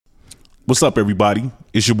What's up, everybody?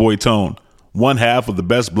 It's your boy Tone, one half of the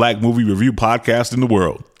best black movie review podcast in the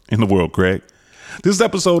world. Craig. This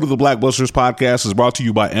episode of the Blackbusters podcast is brought to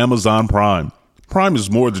you by Amazon Prime. Prime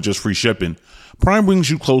is more than just free shipping. Prime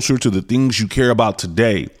brings you closer to the things you care about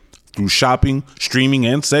today through shopping, streaming,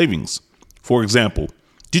 and savings. For example,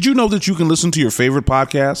 did you know that you can listen to your favorite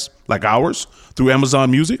podcasts, like ours, through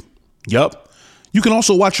Amazon Music? Yup. You can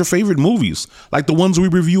also watch your favorite movies, like the ones we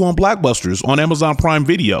review on Blackbusters on Amazon Prime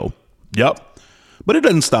Video. Yup. But it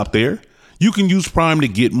doesn't stop there. You can use Prime to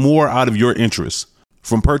get more out of your interests.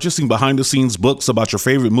 From purchasing behind-the-scenes books about your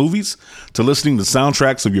favorite movies to listening to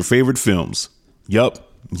soundtracks of your favorite films.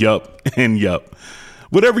 Yup, and yup.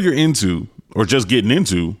 Whatever you're into, or just getting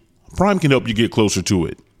into, Prime can help you get closer to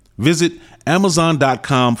it. Visit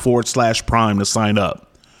Amazon.com/Prime to sign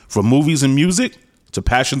up. From movies and music to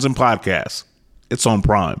passions and podcasts, it's on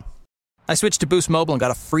Prime. I switched to Boost Mobile and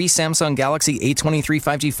got a free Samsung Galaxy A23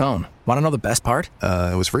 5G phone. Want to know the best part?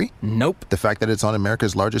 It was free? Nope. The fact that it's on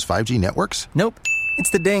America's largest 5G networks? Nope. It's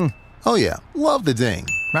the ding. Oh yeah, love the ding.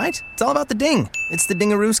 Right? It's all about the ding. It's the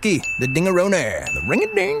dingarooski, the dingaroner, the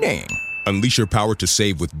ring-a-ding-ding. Unleash your power to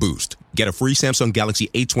save with Boost. Get a free Samsung Galaxy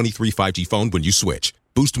A23 5G phone when you switch.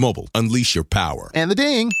 Boost Mobile. Unleash your power. And the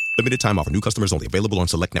ding. Limited time offer. New customers only. Available on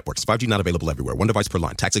select networks. 5G not available everywhere. One device per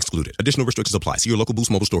line. Tax excluded. Additional restrictions apply. See your local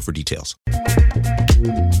Boost Mobile store for details.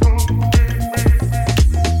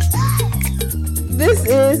 This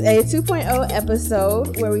is a 2.0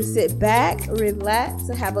 episode where we sit back, relax,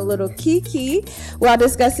 and have a little kiki while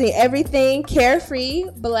discussing everything carefree,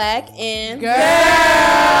 black, and girl.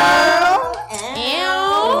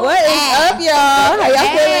 What is up, y'all? How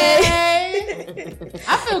y'all feeling?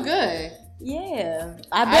 I feel good. Yeah.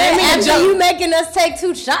 I bet after you making us take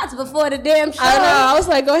 2 shots before the damn show. I know. I was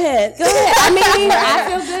like, go ahead. I mean, I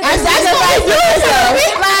feel good. And sacrifice yourself.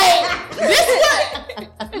 This what?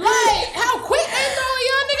 Like, how quick they throwing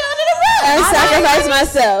y'all nigga under the rug? I sacrificed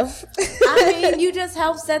myself. I mean, you just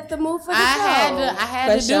helped set the mood for the show. I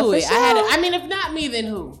had to do it. I mean, if not me, then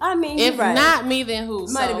who? I mean, if right. not me, then who?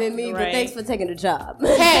 Might have been me, but thanks for taking the job.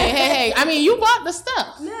 Hey. I mean, you bought the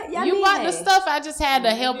stuff. Yeah, you bought the stuff. I just had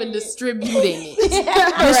to help in distributing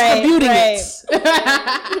it. Right.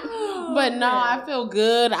 But no, I feel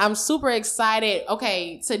good. I'm super excited.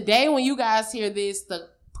 Okay, today when you guys hear this, the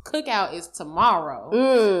cookout is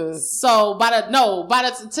tomorrow. So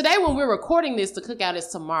today when we're recording this, the cookout is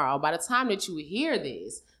tomorrow. By the time that you hear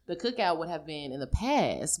this, the cookout would have been in the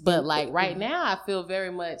past. But like right now, I feel very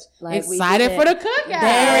much excited for the cookout.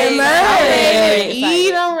 Very much. I'm ready to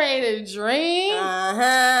eat. I'm ready to drink.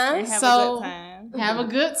 Have a good time. Have a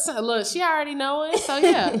good time. Look, she already knowing. So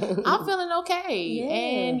yeah, I'm feeling okay. Yeah.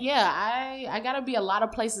 And yeah, I gotta be a lot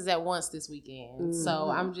of places at once this weekend. So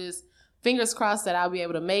I'm just fingers crossed that I'll be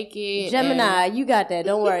able to make it. Gemini, you got that.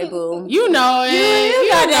 Don't worry, boo. You know it. You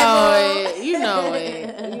got that, boo. You know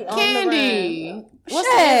it. Candy.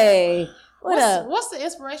 What up? What's the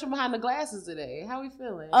inspiration behind the glasses today? How we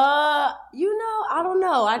feeling? I don't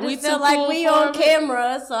know. I just feel like we on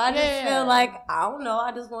camera, so I just feel like, I don't know,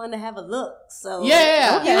 I just wanted to have a look. So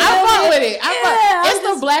yeah, okay. I fuck with it.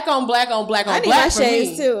 It's the black on black on black on I need black my for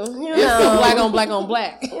shades me. too. It's the black on black on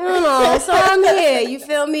black. You know, so I'm here. You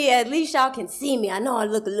feel me? At least y'all can see me. I know I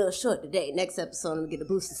look a little short today. Next episode, I'm gonna get a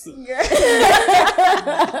booster seat.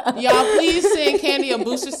 Y'all, please send Candy a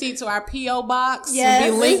booster seat to our P.O. box. Yes.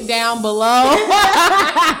 It'll be linked down below.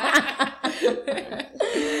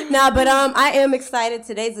 But I am excited.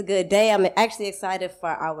 Today's a good day. I'm actually excited for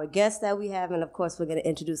our guest that we have, and of course we're going to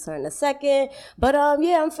introduce her in a second. But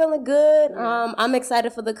yeah, I'm feeling good. I'm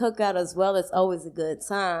excited for the cookout as well. It's always a good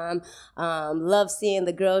time. Love seeing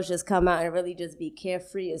the girls just come out and really just be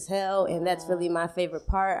carefree as hell, and that's really my favorite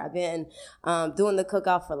part. I've been doing the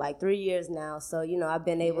cookout for like 3 years now, so you know I've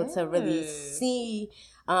been able to really see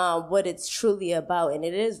what it's truly about, and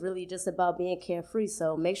it is really just about being carefree.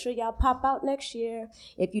 So make sure y'all pop out next year.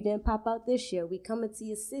 If you didn't pop out this year, we coming to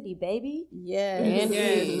your city, baby. Yes.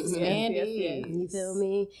 You feel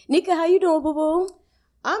me? Nika, how you doing, boo-boo?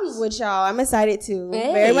 I'm with y'all. I'm excited too.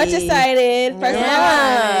 Hey. Very much excited. First of all,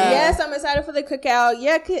 yes, I'm excited for the cookout.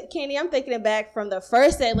 Yeah, Kenny, I'm thinking it back from the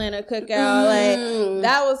first Atlanta cookout. Like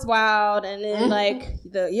that was wild. And then like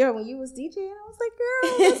the year when you was DJing, I was like,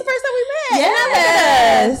 girl, that's the first time we met.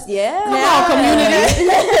 Yes. Yeah. Come on, community.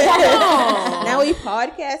 Come on. Now we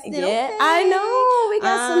podcasting. Yeah, okay. I know. We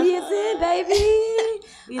got some years in, baby.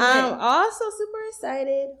 I'm also super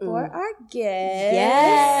excited for our guest.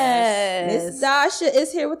 Yes. Miss Dashhh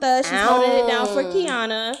is here with us. She's holding it down for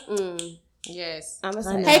Kiana. Yes. I'm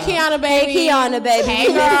excited. Hey, Kiana, baby. Hey, Kiana, baby. Hey,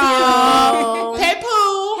 girl. Hey,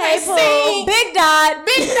 Pooh. Hey, Pooh. Big Dot.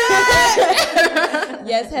 Big Dot.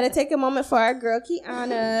 Yes, had to take a moment for our girl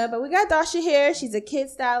Kiana. But we got Dashhh here. She's a kid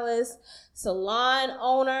stylist, salon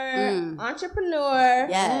owner, entrepreneur,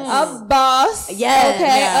 a boss. Yes.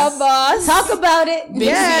 Okay, yes. a boss. Talk about it.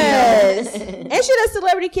 Yes. And she does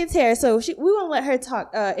celebrity kids hair. So we want to let her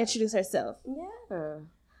introduce herself. Yeah.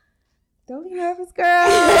 Don't be nervous,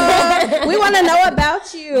 girl. We want to know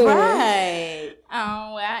about you. Right.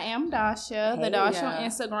 Well, I am Dashhh, the Dashhh on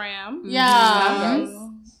Instagram.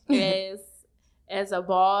 As a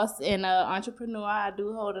boss and an entrepreneur, I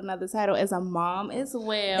do hold another title as a mom as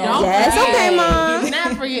well. Yes, okay, Mom. Do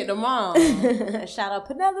not forget the mom. Shout out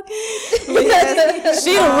Penelope.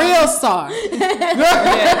 She a real star.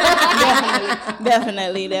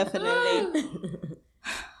 Definitely.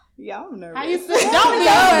 Yeah, I'm nervous. How you feel? Don't be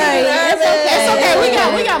nervous. It's okay.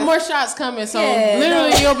 We got more shots coming, so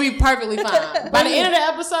literally you'll be perfectly fine. By the end of the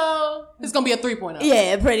episode, it's gonna be a 3.0.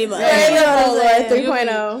 Yeah, pretty much.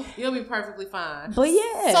 3.0. You'll be perfectly fine. But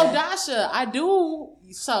yeah. So Dashhh,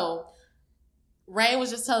 Rain was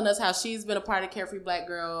just telling us how she's been a part of Carefree Black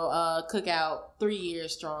Girl Cookout 3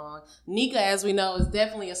 years strong. Nika, as we know, is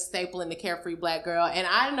definitely a staple in the Carefree Black Girl. And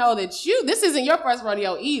I know that this isn't your first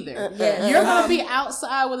rodeo either. You're going to be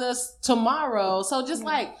outside with us tomorrow. So just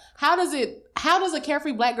how does a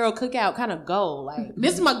Carefree Black Girl Cookout kind of go? Like,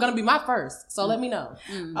 this is going to be my first. So let me know.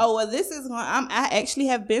 Oh, well, this is I actually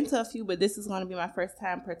have been to a few, but this is going to be my first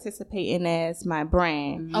time participating as my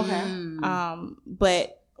brand. Okay.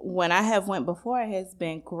 But when I have went before, it has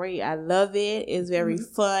been great. I love it. It's very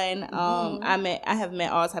fun. I have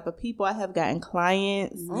met all type of people. I have gotten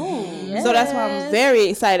clients. So that's why I'm very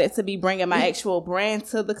excited to be bringing my actual brand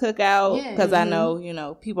to the cookout, because I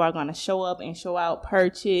know, people are going to show up and show out,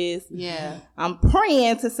 purchase. Yeah. I'm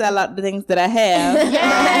praying to sell out the things that I have.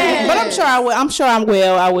 But I'm sure I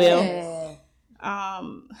will. I will.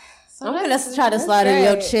 I'm gonna try to slide in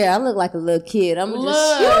your chair. I look like a little kid. I'm just.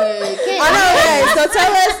 I know, right? So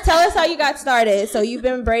tell us how you got started. So you've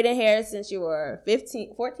been braiding hair since you were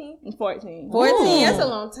 14? 14. That's a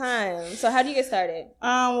long time. So how do you get started?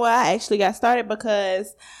 Well, I actually got started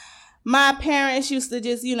because my parents used to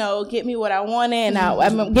just, get me what I wanted,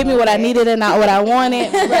 and give me what I needed and not what I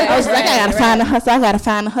wanted. I was like, I gotta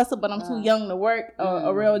find a hustle. But I'm too young to work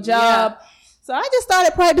a real job. Yeah. So I just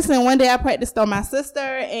started practicing. One day I practiced on my sister,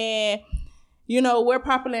 and we're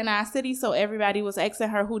popular in our city, so everybody was asking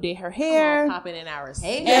her who did her hair. Popping in our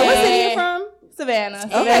city. Hey, what city you from? Savannah.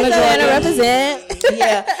 Okay, Savannah represent.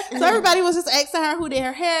 Yeah. So everybody was just asking her who did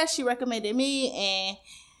her hair. She recommended me, and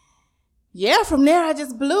from there I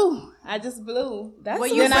just blew. That's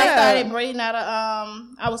then I started braiding out of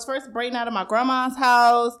I was first braiding out of my grandma's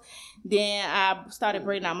house. Then I started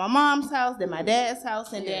braiding out my mom's house, then my dad's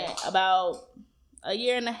house, and then about a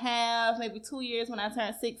year and a half, maybe 2 years, when I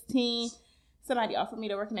turned 16, somebody offered me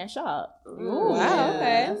to work in their shop. Ooh, wow,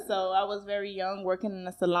 okay. So I was very young, working in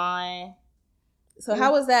a salon. So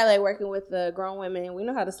how was that, like, working with the grown women? We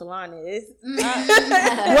know how the salon is.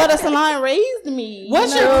 Well, the salon raised me.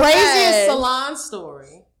 What's your craziest salon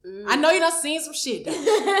story? I know you done seen some shit, though.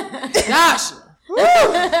 Dashhh.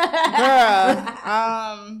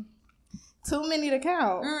 Girl, too many to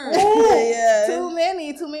count. Too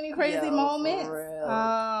many crazy moments.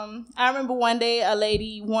 I remember one day a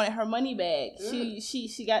lady wanted her money back.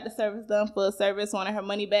 She got the service done, full service, wanted her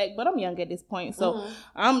money back, but I'm young at this point, so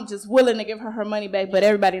I'm just willing to give her money back. But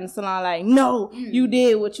everybody in the salon like, no, you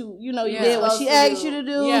did what you did what she asked you to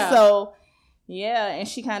do. Yeah. So and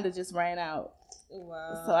she kind of just ran out.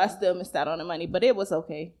 Wow. So I still missed out on the money, but it was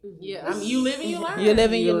okay. Yeah, I mean, you live and you learn. You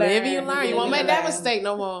live and you learn. You won't make that mistake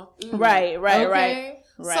no more. Right.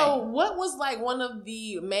 So what was like one of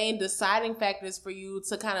the main deciding factors for you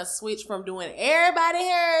to kind of switch from doing everybody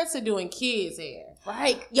hair to doing kids hair?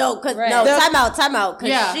 Right. Yo, time out.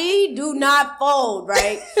 Cause she do not fold,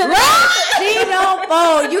 right? She don't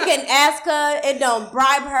fold. You can ask her. It don't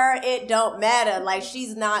bribe her. It don't matter. Like,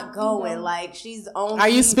 she's not going. Like, she's only. Are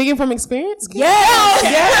you speaking from experience? Yes.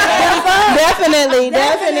 Definitely. And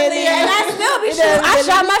I still be shooting. I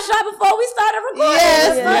shot my shot before we started recording.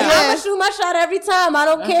 Yes. I'm gonna shoot my shot every time. I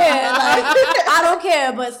don't care. Like, I don't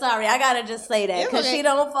care. But sorry, I gotta just say that because she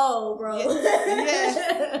don't fold, bro.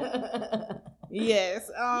 Yes.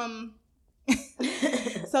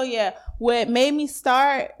 So what made me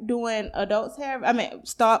start doing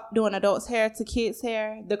stop doing adults hair to kids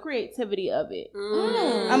hair, the creativity of it.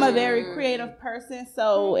 I'm a very creative person,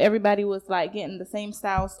 so everybody was like getting the same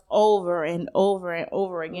styles over and over and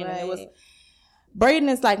over again. And it was braiding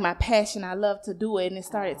is like my passion. I love to do it, and it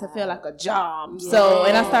started to feel like a job. So,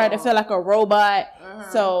 and I started to feel like a robot.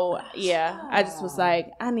 So I just was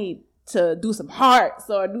like, I need to do some hearts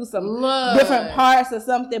or do some different parts or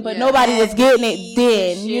something, but nobody was getting it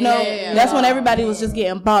then, you know. That's when everybody was just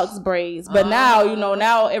getting box braids. But now, you know,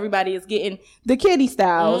 now everybody is getting the kiddie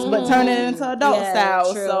styles, but turning it into adult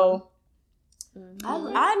styles. True. So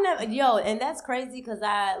I never, and that's crazy because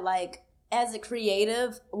I like, as a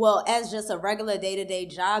creative, well, as just a regular day-to-day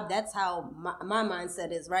job, that's how my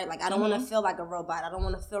mindset is, right? Like, I don't want to feel like a robot. I don't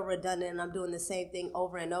want to feel redundant and I'm doing the same thing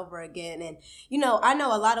over and over again. And, you know, I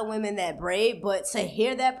know a lot of women that braid, but to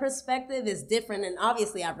hear that perspective is different. And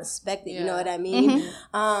obviously I respect it, you know what I mean?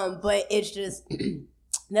 But it's just,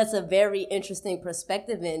 that's a very interesting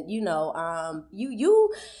perspective. And, you know,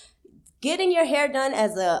 you getting your hair done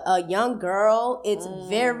as a young girl, it's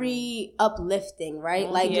very uplifting, right?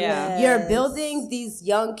 Like you're building these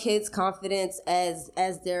young kids' confidence as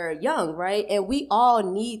they're young, right? And we all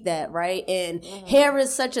need that, right? And hair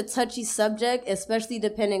is such a touchy subject, especially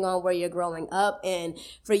depending on where you're growing up. And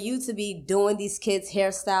for you to be doing these kids'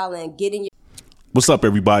 hairstyle and getting What's up,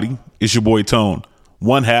 everybody? It's your boy Tone,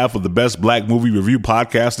 one half of the best black movie review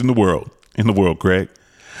podcast in the world. Craig.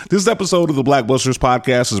 This episode of the Black Busters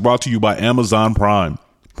podcast is brought to you by Amazon Prime.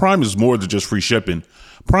 Prime is more than just free shipping.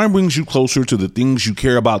 Prime brings you closer to the things you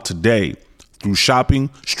care about today through shopping,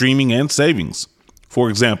 streaming, and savings. For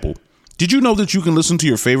example, did you know that you can listen to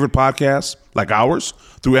your favorite podcasts, like ours,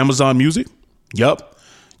 through Amazon Music? Yup.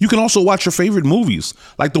 You can also watch your favorite movies,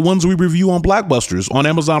 like the ones we review on Black Busters on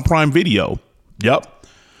Amazon Prime Video. Yup.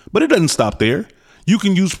 But it doesn't stop there. You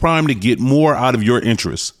can use Prime to get more out of your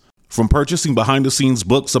interests. From purchasing behind-the-scenes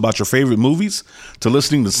books about your favorite movies to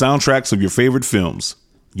listening to soundtracks of your favorite films.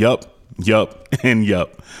 Yup, and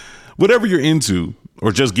yup. Whatever you're into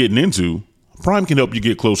or just getting into, Prime can help you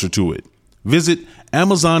get closer to it. Visit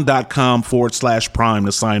Amazon.com/Prime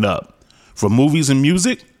to sign up. From movies and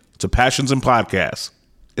music to passions and podcasts,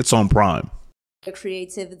 it's on Prime.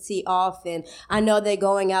 Creativity off, and I know they're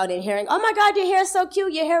going out and hearing, oh my God, your hair is so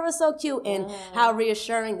cute, your hair is so cute, and how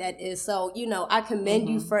reassuring that is. So, you know, I commend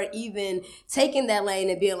you for even taking that lane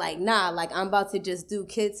and being like, nah, like I'm about to just do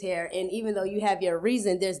kids hair. And even though you have your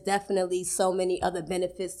reason, there's definitely so many other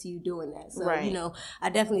benefits to you doing that. So, you know, I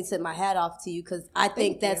definitely tip my hat off to you because I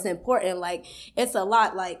think that's important. Like, it's a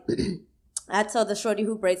lot. Like, I tell the shorty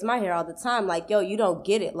who braids my hair all the time, like, yo, you don't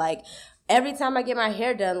get it. Like, every time I get my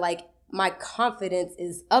hair done, like, my confidence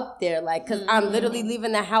is up there, like, because I'm literally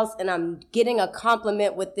leaving the house and I'm getting a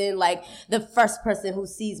compliment within, like, the first person who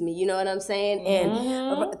sees me, you know what I'm saying?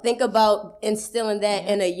 And think about instilling that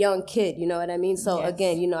in a young kid, you know what I mean? So,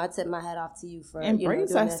 again, you know, I tip my hat off to you for, and you know,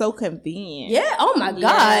 braids doing are that. so convenient. Yeah, oh my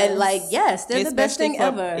God. Like, yes, they're the best thing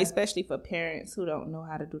ever. Especially for parents who don't know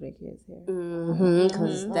how to do their kids' hair.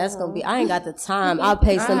 Because that's going to be, I ain't got the time. I'll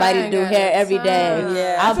pay somebody to do hair every day.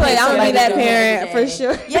 Yeah, I'll pay I'm somebody gonna be that to do hair parent every for day.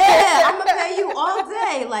 sure. Yeah, I'm gonna pay you all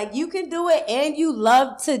day. Like, you can do it and you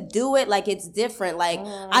love to do it. Like, it's different. Like,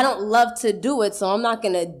 I don't love to do it, so I'm not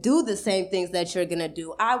gonna do the same things that you're gonna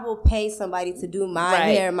do. I will pay somebody to do my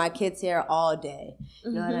hair, my kids' hair all day.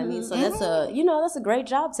 You know what I mean? So that's a great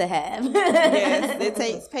job to have. Yes, it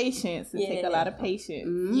takes patience. It takes a lot of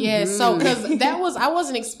patience. Yeah, so because I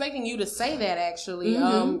wasn't expecting you to say that actually.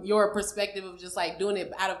 Your perspective of just like doing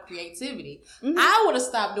it out of creativity. I would have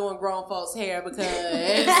stopped doing grown folks' hair because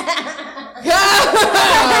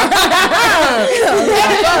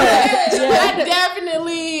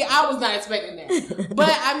I was not expecting that.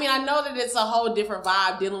 But I mean, I know that it's a whole different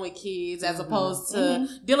vibe dealing with kids as opposed to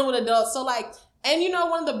dealing with adults. So like, and you know,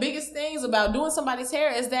 one of the biggest things about doing somebody's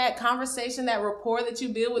hair is that conversation, that rapport that you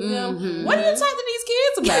build with them. What do you talk to these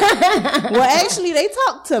kids about? Well, actually, they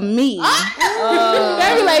talk to me.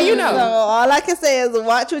 They be like, you know. So all I can say is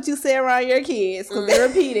watch what you say around your kids because they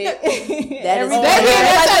repeat it.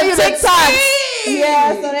 TikTok.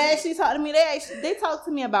 Yeah, so they actually talk to me. They talk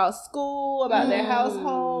to me about school, about their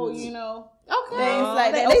household, you know. Okay. Things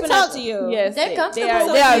like They that. open up to you. Yes, They're comfortable They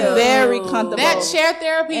with are you. very comfortable. That share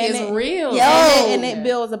therapy is real. And it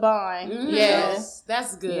builds a bond. Yes,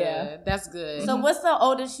 that's good. Yeah. That's good. So what's the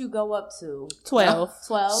oldest you go up to? 12.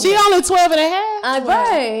 12? She only 12 and a half?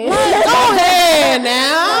 Right. Go ahead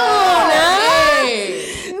now.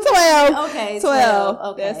 Hey. 12. Okay, 12.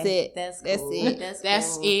 Okay. That's it. That's That's cool. it. That's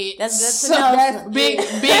That's cool. it. That's good to know. That's big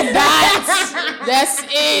dots. That's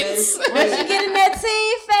it. when she getting that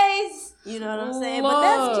teen face. You know what I'm saying? But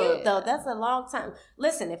that's cute though. That's a long time.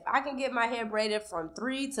 Listen, if I can get my hair braided from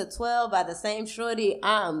 3 to 12 by the same shorty,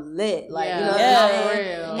 I'm lit. Like, you know what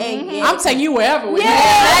I'm saying? And I'm taking you wherever.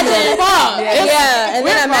 Yeah. And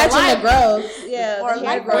then imagine the growth. For the hair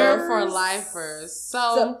lifers. We're for lifers.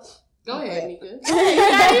 So Go ahead, Nika. You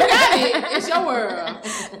got it. It's your world.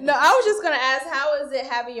 No, I was just gonna ask, how is it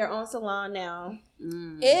having your own salon now?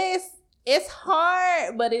 It's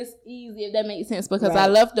hard, but it's easy, if that makes sense, because I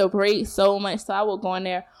love to braid so much, so I will go in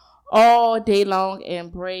there all day long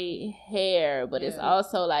and braid hair. But it's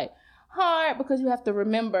also like hard because you have to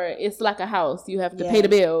remember it's like a house. You have to pay the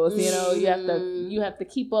bills. You know, you have to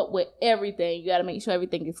keep up with everything. You got to make sure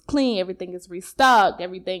everything is clean, everything is restocked,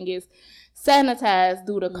 everything is sanitized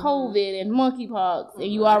due to COVID and monkeypox, and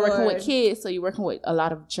you are working with kids, so you're working with a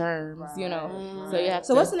lot of germs, you know. So you have.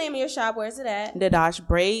 So what's the name of your shop? Where is it at? The Dashhh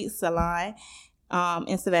Braid Salon,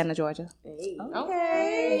 in Savannah, Georgia.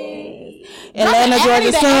 Okay. Atlanta,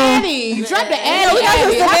 Georgia soon. Drop the Addy. We got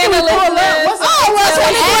the Savannah listeners. What's the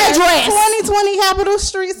address? 2020 Capitol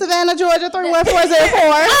Street, Savannah, Georgia,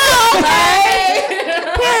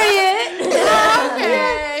 31404. Period. Okay.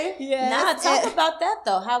 Now talk about that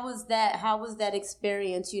though. How was that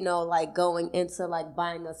experience, you know, like going into like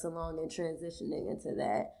buying a salon and transitioning into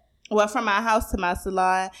that? Well, from my house to my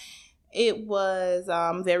salon, it was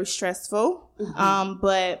very stressful.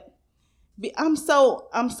 But I'm so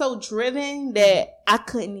driven that I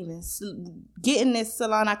couldn't even get in this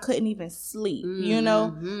salon. I couldn't even sleep. You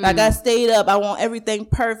know, like I stayed up. I want everything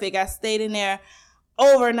perfect. I stayed in there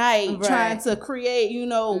overnight trying to create, you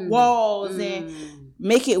know, walls and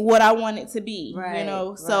make it what I want it to be. You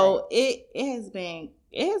know, so it has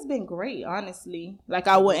been great, honestly. Like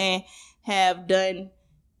I wouldn't have done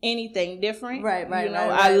anything different. You know,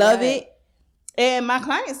 I love it. And my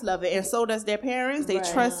clients love it, and so does their parents. They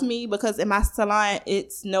trust me because in my salon,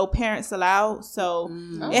 it's no parents allowed. So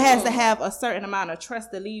it has to have a certain amount of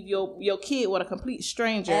trust to leave your kid with a complete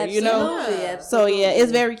stranger, you know? So, yeah,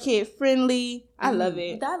 it's very kid-friendly. I love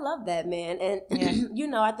it. I love that, man. And, you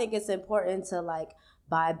know, I think it's important to, like,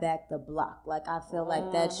 buy back the block. Like, I feel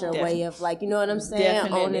like that's your way of, like, you know what I'm saying?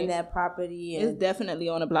 Definitely. Owning that property. And it's definitely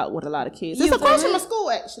on a block with a lot of kids. It's across from a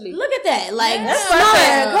school, actually. Look at that. Like,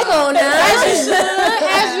 smart. Come on now.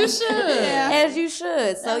 As you should. As you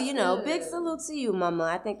should. So, you know, big salute to you, mama.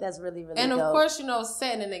 I think that's really, really And, dope. of course, you know,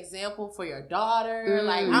 setting an example for your daughter.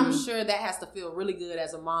 Like, I'm sure that has to feel really good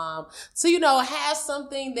as a mom. So, you know, have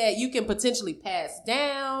something that you can potentially pass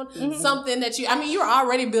down. Something that you're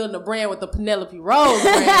already building a brand with the Penelope Rose.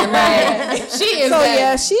 Like, she is. So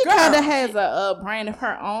yeah, she kind of has a brand of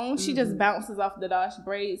her own. She just bounces off the Dashhh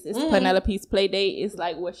braids. It's Penelope's Play Date. It's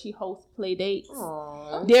like where she hosts play dates,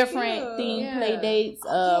 different themed play dates.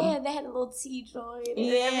 They had a little tea joint.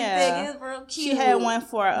 Everything is real cute. She had one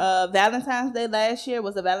for Valentine's Day last year. It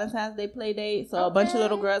was a Valentine's Day play date. So a bunch of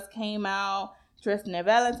little girls came out dressed in their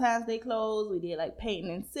Valentine's Day clothes. We did like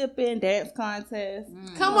painting and sipping, dance contest.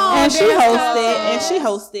 Come on, and she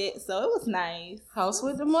hosted, so it was nice. Host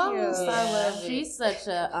with the moms. I love it. She's such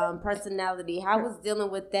a personality. How was dealing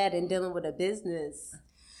with that and dealing with a business?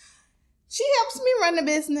 She helps me run the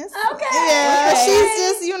business. Okay. Yeah, she's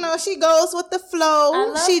just, you know, she goes with the flow. I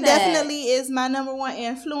love she that. definitely is my number one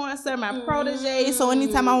influencer, my protege. So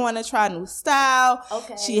anytime I want to try new style,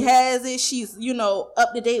 she has it. She's, you know,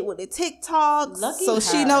 up to date with the TikToks. Lucky so her.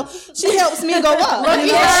 she helps me go up. Lucky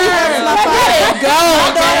you know, her. she helps my body go.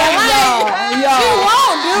 She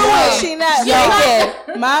won't do it. She not making.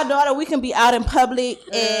 My daughter, we can be out in public,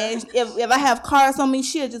 and if I have cards on me,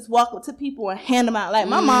 she'll just walk up to people and hand them out like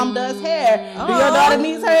my mom does hair. Do your daughter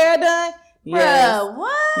needs her hair done? Yes.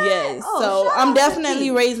 What? Yes. Oh, so I'm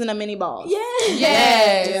definitely raising a mini boss.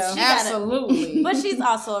 Yes. Absolutely. But she's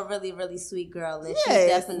also a really, really sweet girl, and she's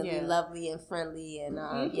definitely lovely and friendly. And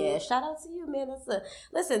shout out to you, man.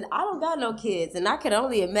 Listen, I don't got no kids, and I can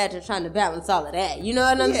only imagine trying to balance all of that. You know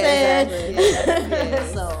what I'm saying?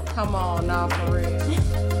 Exactly. So come on, now for real.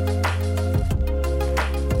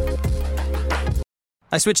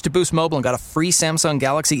 I switched to Boost Mobile and got a free Samsung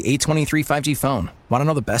Galaxy A23 5G phone. Want to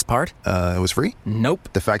know the best part? It was free? Nope.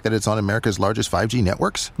 The fact that it's on America's largest 5G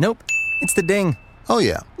networks? Nope. It's the ding. Oh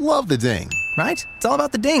yeah, love the ding. Right? It's all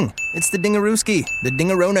about the ding. It's the dingarooski, the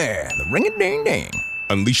dingaroner, the ring-a-ding-ding.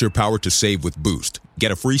 Unleash your power to save with Boost.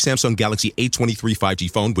 Get a free Samsung Galaxy A23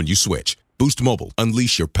 5G phone when you switch. Boost Mobile.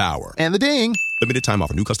 Unleash your power. And the ding. Limited time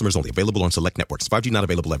offer. New customers only. Available on select networks. 5G not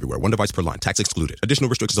available everywhere. One device per line. Tax excluded. Additional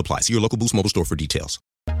restrictions apply. See your local Boost Mobile store for details.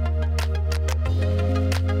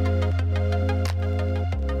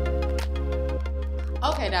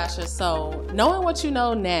 Okay, Dashhh. So, knowing what you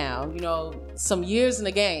know now, you know, some years in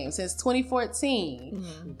the game, since 2014,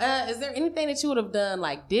 is there anything that you would have done,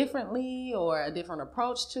 like, differently or a different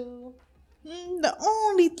approach to? The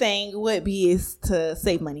only thing would be is to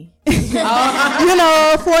save money.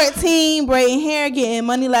 14, braiding hair, getting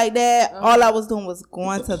money like that. All I was doing was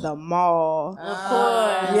going to the mall. Of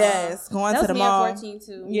course. Yes, going to the mall. At 14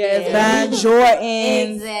 too. Yes, buying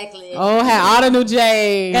Jordans. Exactly. Oh, had all the new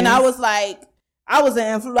J's. And I was like, I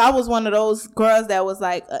was one of those girls that was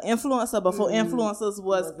like an influencer before influencers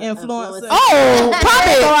was influencers. Oh, pop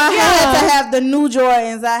it. So I had to have the new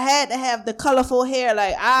Jordans. I had to have the colorful hair.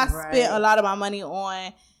 Like I spent a lot of my money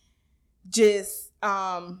on just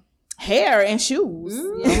hair and shoes.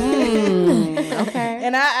 Okay.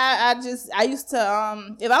 And I used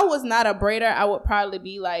to if I was not a braider, I would probably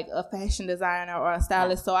be like a fashion designer or a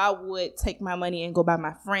stylist. So I would take my money and go buy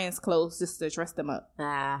my friends' clothes just to dress them up.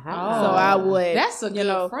 Oh, So I would. That's a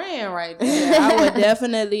good friend right there. I would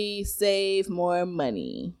definitely save more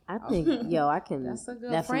money. I think, I can. That's a good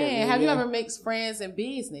definitely, friend. Have you ever mixed friends and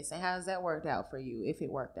business, and how has that worked out for you? If it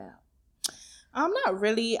worked out, Not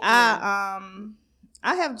really. I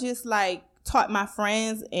have just like taught my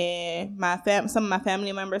friends and some of my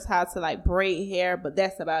family members how to like braid hair, but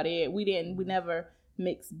that's about it. We never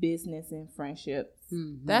mix business and friendships.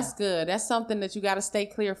 Mm-hmm. That's good. That's something that you got to stay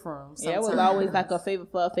clear from. Yeah, it was always like a favor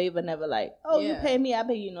for a favor, never like, you pay me, I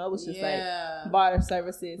pay you. It was just like barter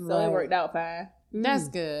services, so it worked out fine. That's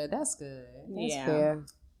good. That's good. That's fair.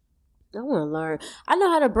 I want to learn. I know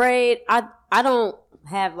how to braid. I don't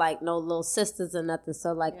have like no little sisters or nothing,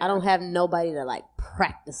 so like I don't have nobody to like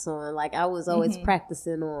practice on. Like I was always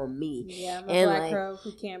practicing on me. Yeah, I'm a black girl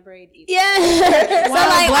who can't braid either. Yeah. So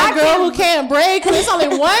like black girl who can't braid, because there's only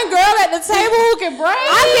one girl at the table who can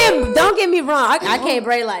braid. Don't get me wrong. I can't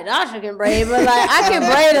braid like Dashhh can braid, but like I can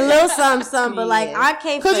braid a little something, but like I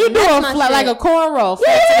can't. Because you do like a cornrow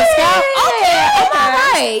flat to the scalp. Okay, I'm all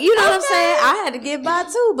right. You know what I'm saying? I had to get by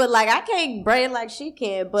too, but like I can't braid like she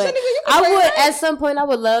can. But I would at some point. I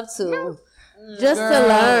would love to. Just to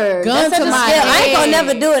learn. Gun to my head. I ain't gonna head.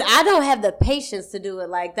 never do it. I don't have the patience to do it.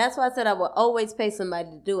 Like that's why I said I would always pay somebody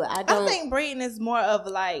to do it. I think braiding is more of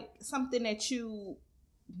like something that you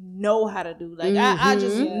know how to do. Like I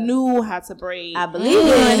just knew how to braid. I believe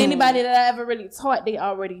it. And anybody that I ever really taught, they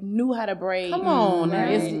already knew how to braid. Come on,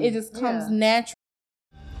 it just comes natural.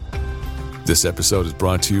 This episode is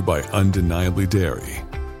brought to you by Undeniably Dairy.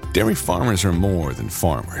 Dairy farmers are more than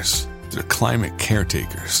farmers. They're climate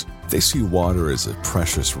caretakers. They see water as a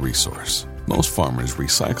precious resource. Most farmers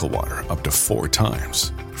recycle water up to 4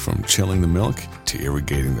 times, from chilling the milk to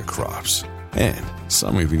irrigating the crops. And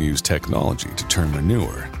some even use technology to turn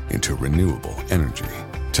manure into renewable energy.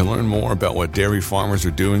 To learn more about what dairy farmers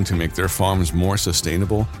are doing to make their farms more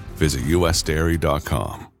sustainable, visit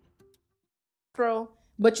usdairy.com. But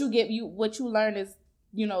what you learn is,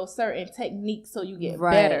 certain techniques so you get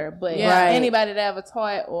better. But anybody that I ever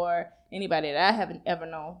taught or anybody that I haven't ever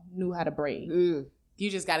known knew how to braid. You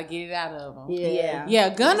just got to get it out of them. Yeah.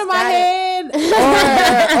 Gun to my head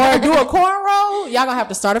or do a cornrow. Y'all gonna have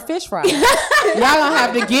to start a fish fry. Y'all gonna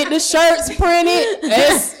have to get the shirts printed.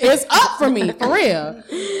 It's up for me, for real.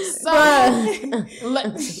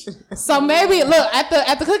 So maybe look at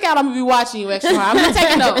the cookout. I'm gonna be watching you extra hard. I'm gonna be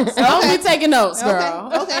taking notes. I'm gonna be taking notes,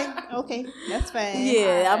 girl. Okay, that's fine.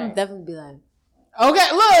 Yeah, right. I'm definitely be like,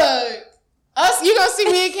 okay, look. Us, you gonna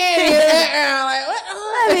see me and Candy in the background like what?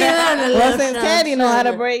 Well, since Candy know how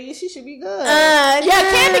to braid, she should be good.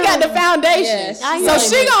 Candy got the foundation, so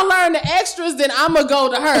she gonna learn the extras. Then I'm gonna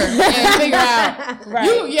go to her and figure out.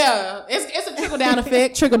 It's a trickle down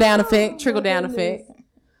effect. Trickle down effect. Trickle down effect.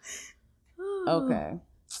 Okay,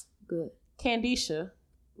 good. Candisha.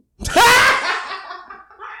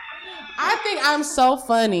 I think I'm so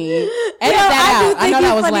funny. Edit that out. I know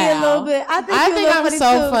that was loud. A little bit. I think I'm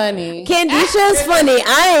so funny. Candisha's funny.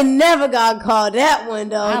 I ain't never got called that one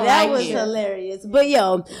though. That was hilarious. But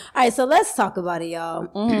all right. So let's talk about it,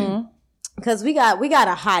 y'all. Because we got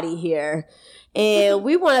a hottie here, and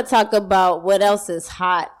we want to talk about what else is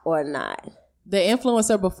hot or not. The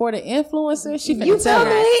influencer before the influencer. She finna you tell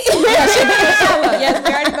me. Yes,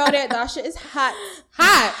 we already voted. Dashhh is hot.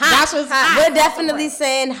 Dashh's hot. We're definitely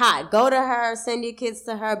saying hot. Go to her. Send your kids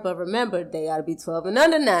to her. But remember, they gotta be 12 and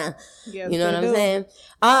under now. Yes, you know what I'm saying?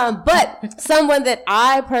 But someone that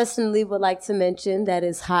I personally would like to mention that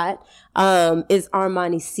is hot is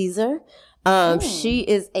Armani Caesar. She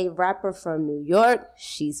is a rapper from New York.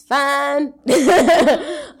 She's fine.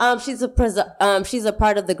 She's a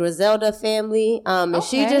part of the Griselda family. And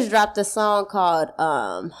she just dropped a song called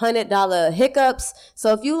 $100 Hiccups.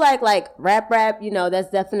 So if you like rap, that's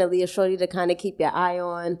definitely a shorty to kind of keep your eye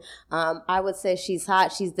on. I would say she's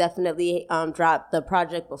hot. She's definitely dropped the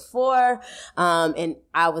project before. And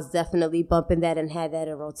I was definitely bumping that and had that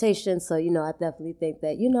in rotation. So, I definitely think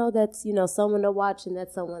that, that's, someone to watch, and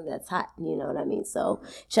that's someone that's hot. You know what I mean? So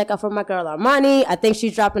check out for my girl Armani. I think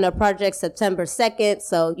she's dropping a project September 2nd.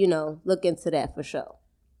 So, look into that for sure.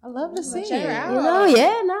 I love to see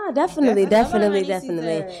it. Definitely.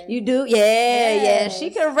 You do? Yeah. She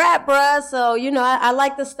can rap, bruh. So, I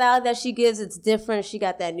like the style that she gives. It's different. She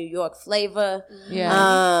got that New York flavor. Yeah.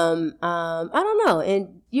 I don't know.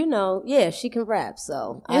 And, she can rap.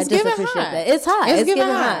 So I just appreciate that. It's hot. It's giving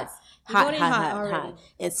hot. Hot.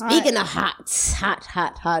 And speaking of hot.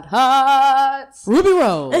 Ruby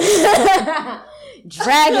Rose.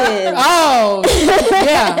 Dragon. Oh,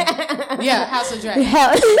 yeah. House of Dragon.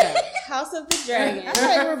 House of the Dragon.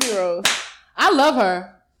 I like Ruby Rose. I love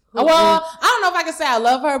her. Well, I don't know if I can say I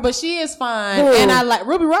love her, but she is fine, and I like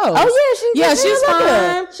Ruby Rose. Oh she's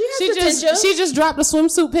fine. She just dropped a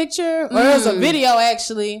swimsuit picture, or it was a video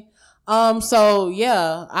actually. So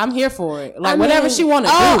yeah, I'm here for it. Whatever she want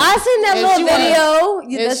to do. Oh, I seen that little video.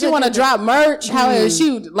 If she want to drop merch, however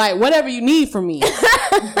she whatever you need from me.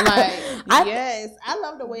 Yes, I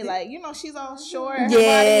love the way she's all short.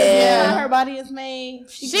 Her body is made.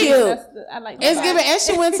 She's cute. I like that. It's giving, and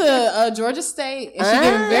she went to Georgia State, and she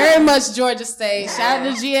giving very much Georgia State. Shout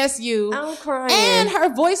out to GSU. I'm crying. And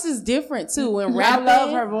her voice is different too. When rapping, I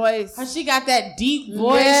love her voice. She got that deep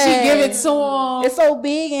voice. Yes. She give it to him. It's so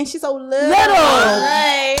big and she's so little.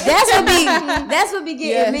 Right. That's what be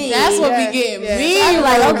getting me. That's what be getting me. I'm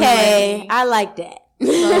like, okay, I like that. So,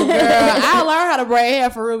 girl, I'll learn how to braid hair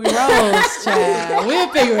for Ruby Rose, child. We'll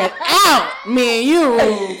figure it out, me and you,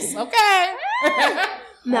 Rubes. Okay?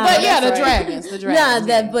 The dragons.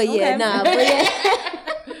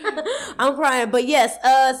 I'm crying. But yes,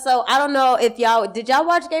 so I don't know if did y'all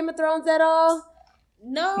watch Game of Thrones at all?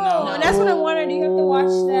 No. And that's what I wondered. Do you have to watch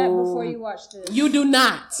that before you watch this? You do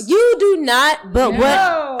not. But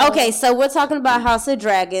what? Okay, so we're talking about House of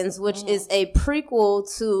Dragons, which is a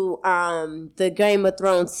prequel to the Game of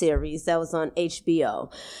Thrones series that was on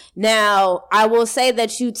HBO. Now, I will say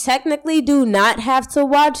that you technically do not have to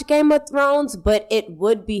watch Game of Thrones, but it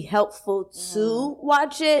would be helpful to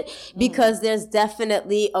watch it because there's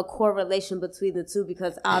definitely a correlation between the two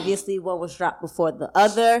because obviously one was dropped before the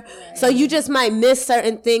other. Right. So you just might miss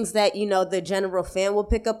certain things that, the general fan will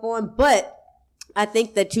pick up on, but I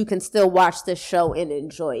think that you can still watch the show and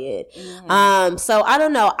enjoy it. Mm-hmm. So I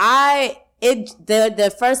don't know.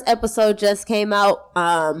 The first episode just came out.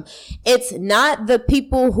 It's not the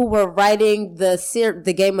people who were writing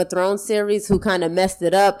the Game of Thrones series who kind of messed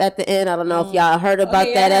it up at the end. I don't know if y'all heard about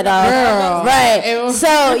that at all. Girl. Right.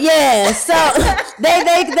 So they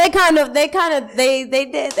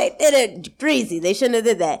did it greasy. They shouldn't have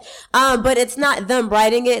did that. But it's not them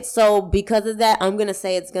writing it. So because of that, I'm gonna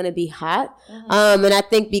say it's gonna be hot. Mm-hmm. And I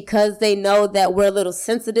think because they know that we're a little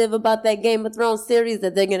sensitive about that Game of Thrones series,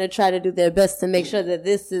 that they're gonna try to do their best to make sure that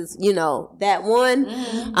this is, that one.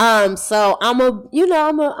 Mm-hmm. So I'm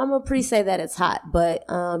a pre-say that it's hot. But,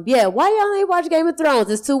 why y'all ain't watch Game of Thrones?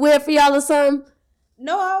 It's too weird for y'all or something?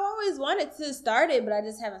 No, I always wanted to start it, but I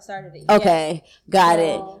just haven't started it yet. Okay, got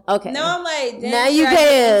it. Okay. Now I'm like, now you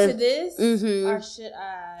can. Into this, or should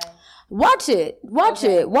I? Watch it. Watch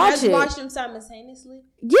it. Watch them simultaneously.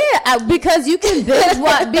 Yeah, because you can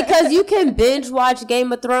binge watch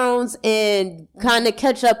Game of Thrones and kind of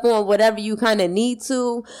catch up on whatever you kind of need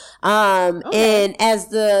to. And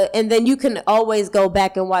then you can always go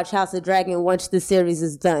back and watch House of Dragon once the series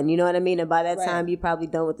is done. You know what I mean? And by that time, you're probably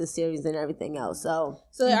done with the series and everything else. So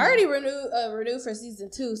they already renewed for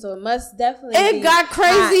season 2, so it must definitely. It got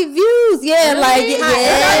crazy views. Yeah, really?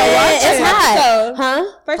 It's hot. Huh?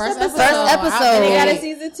 First episode. And they got a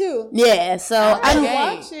season 2. Yeah, so I'm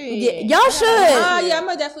watching. Yeah, y'all should. I'm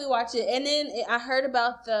gonna definitely watch it. And then I heard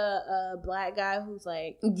about the black guy who's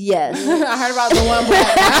like. Yes, I heard about the one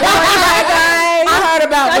black guy. I heard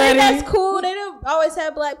about. I think that's cool. They don't always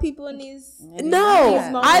have black people in these. No,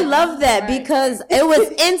 these moments. I love that because it was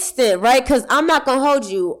instant, right? Because I'm not gonna hold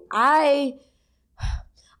you.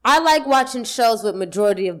 I like watching shows with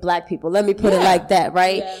majority of black people. Let me put it like that,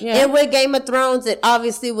 right? Yeah. And with Game of Thrones, it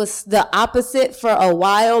obviously was the opposite for a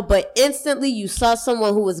while, but instantly you saw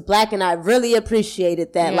someone who was black, and I really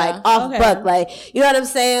appreciated that. Like off book, like, you know what I'm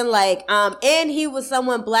saying? Like, and he was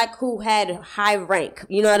someone black who had high rank.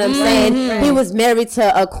 You know what I'm saying? Right. He was married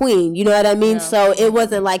to a queen. You know what I mean? Yeah. So it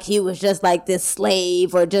wasn't like he was just like this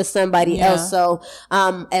slave or just somebody else. So,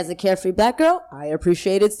 as a carefree black girl, I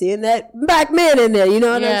appreciated seeing that black man in there. You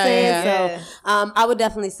know what I'm saying? Yeah. So, I would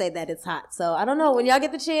definitely say that it's hot. So I don't know, when y'all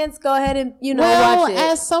get the chance, go ahead and watch it.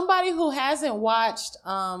 As somebody who hasn't watched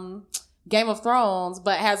Game of Thrones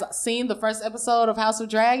but has seen the first episode of House of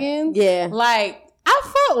Dragons, like, I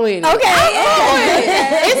fuck with it.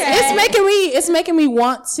 It's making me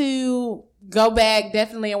want to go back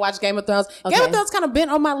definitely and watch Game of Thrones. Game of Thrones kind of been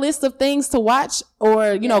on my list of things to watch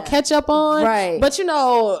or, catch up on. Right. But,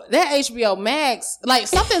 that HBO Max, like,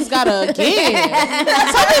 something's gotta give.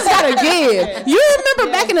 Something's gotta give. You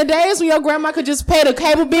remember back in the days when your grandma could just pay the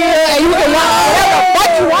cable bill and you could watch whatever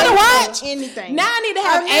fuck you want to watch? Anything. Now I need to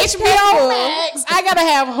have HBO Max. I gotta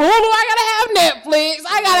have Hulu. I gotta have Netflix.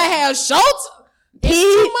 I gotta have Schultz. It's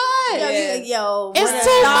too much. It's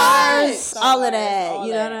too much. All of that.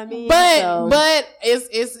 You know what I mean? But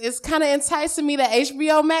it's kind of enticing me that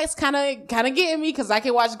HBO Max kind of getting me, because I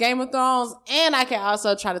can watch Game of Thrones and I can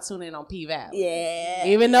also try to tune in on P-Valley. Yeah.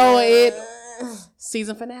 Even though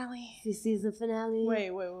season finale. Season finale.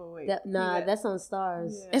 Wait. That's on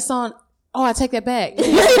Stars. Yeah. It's on. Oh, I take that back. You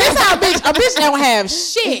see, that's how a bitch don't have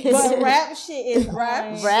shit. But rap shit is rap.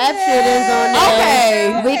 Rap shit is on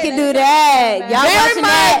there. Okay. We can do that. Y'all very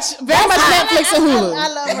much Netflix and Hulu. I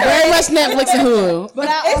love very much Netflix and Hulu. But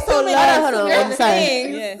I also love Hold on. I'm sorry.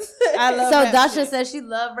 Yes. I love so Dashhh said she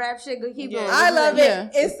loved rap shit. Go keep going. I love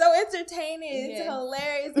it. It's so entertaining. It's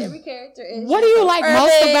hilarious. Every character is. What do you like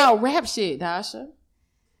most about rap shit, Dashhh?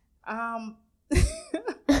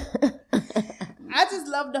 I just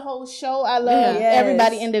love the whole show. I love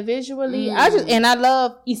everybody individually. I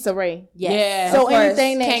love Issa Rae. Yeah. So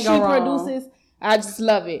anything that she produces, I just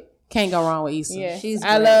love it. Can't go wrong with Issa. Yeah.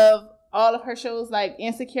 I love all of her shows, like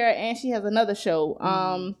Insecure, and she has another show.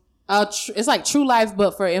 It's like True Life,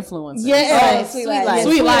 but for influencers. Yeah, Sweet Life.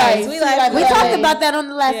 Sweet Life. We talked about that on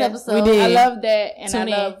the last episode. We did. I love that, and I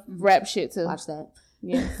love rap shit too. Watch that.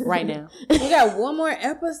 Yeah, right now. We got one more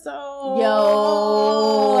episode.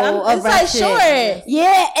 It's like short.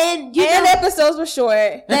 Yeah, and episodes were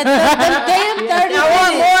short. Damn 30 minutes. I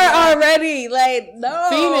want more already. Like,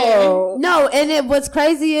 no. No, and what's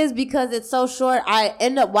crazy is because it's so short, I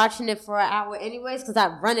end up watching it for an hour anyways, because I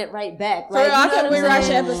run it right back. Like, I can rewatch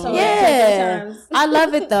the episode. Yeah. I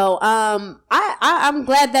love it though. I'm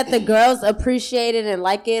glad that the girls appreciate it and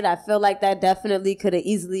like it. I feel like that definitely could have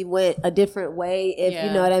easily went a different way if you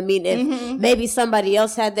know what I mean, if maybe somebody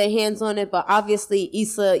else had their hands on it, but obviously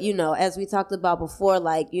Issa, as we talked about before,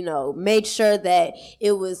 like, made sure that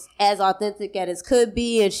it was as authentic as it could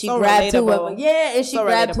be, and she grabbed whoever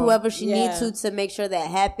whoever she needed to make sure that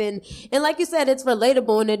happened. And like you said, it's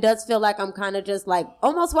relatable, and it does feel like I'm kind of just like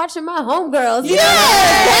almost watching my homegirls. Yeah,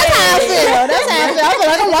 that's how I feel. I feel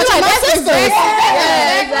like I'm watching my sisters.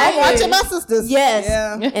 I'm watching my sisters. Yes.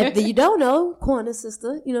 If you don't know, Corner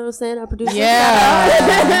Sister, you know what I'm saying? Our producer. Yeah.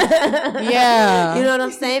 You know what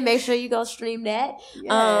I'm saying? Make sure you go stream that.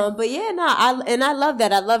 But I love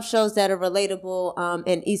that. I love shows that are relatable.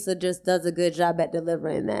 And Issa just does a good job at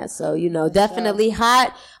delivering that. So, definitely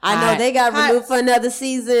hot. I know they got renewed for another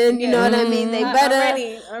season. You know what I mean? They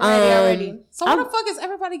better. Already. So what the fuck is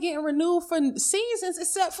everybody getting renewed for seasons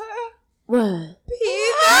except for what?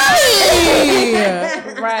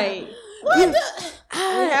 Right. We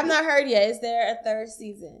have not heard yet. Is there a third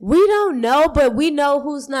season? We don't know, but we know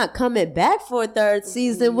who's not coming back for a third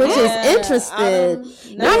season, which is interesting.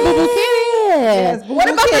 Not Boo Boo Kitty. Yes, what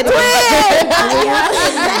about the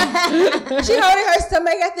twins? She holding her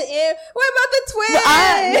stomach at the end. What about the twins?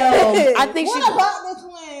 I think what about the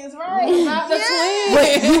twins? Right? About the twins.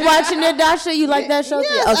 Wait, you watching it, Dashhh? You like that show?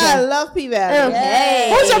 Yes, okay. I love P-Valley.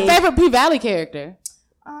 Okay. Who's your favorite P-Valley character?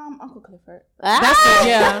 Uncle Clifford. That's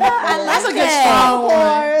a good strong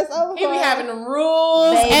one. He be having the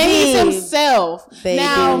rules, and he's himself.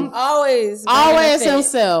 Now, always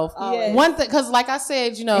himself. One thing, because like I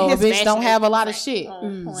said, a bitch don't have a lot of shit.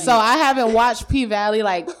 So I haven't watched P-Valley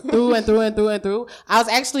like through and through and through and through. I was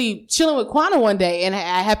actually chilling with Quana one day, and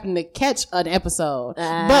I happened to catch an episode.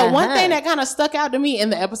 But one thing that kind of stuck out to me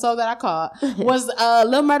in the episode that I caught was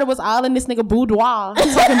Lil Murda was all in this nigga boudoir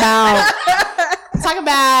talking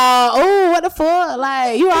about, oh, what the fuck?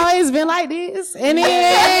 Like, you always been like this? And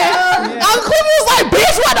then Uncle Clifford was like,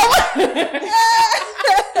 bitch, what the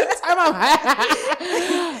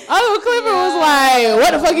fuck? Oliver Clifford was like,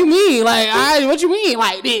 what the fuck you mean? Like, what you mean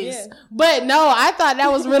like this? Yeah. But no, I thought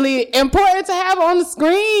that was really important to have on the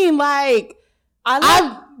screen. Like,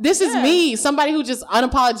 this is me, somebody who just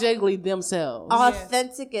unapologetically themselves.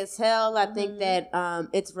 Authentic as hell. I think that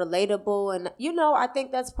it's relatable. And, I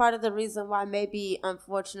think that's part of the reason why maybe,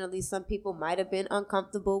 unfortunately, some people might have been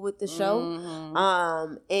uncomfortable with the show.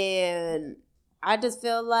 And I just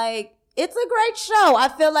feel like it's a great show. I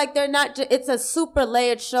feel like they're not it's a super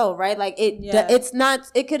layered show, right? Like it's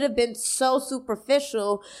not, it could have been so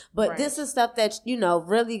superficial, but this is stuff that's,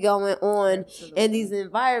 really going on in these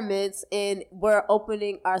environments, and we're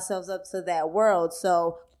opening ourselves up to that world.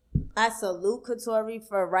 So I salute Katori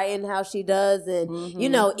for writing how she does, and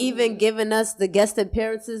even giving us the guest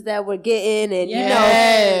appearances that we're getting, and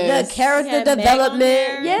the character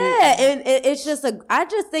development. And it's just I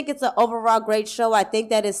just think it's an overall great show. I think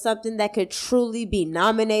that is something that could truly be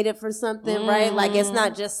nominated for something, right? Like, it's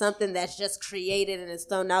not just something that's just created and it's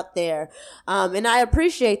thrown out there. And I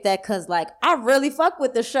appreciate that, because like I really fuck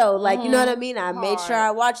with the show. Like, you know what I mean? I made sure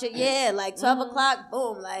I watch it. Like 12 o'clock,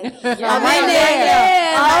 boom. Like I'm right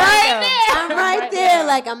there. I'm right there.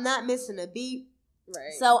 Like, I'm not missing a beat.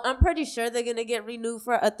 Right. So I'm pretty sure they're going to get renewed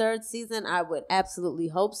for a third season. I would absolutely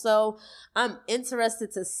hope so. I'm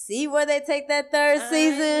interested to see where they take that third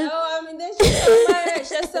season. There's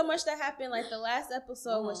just so much that happened. Like, the last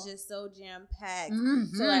episode was just so jam-packed.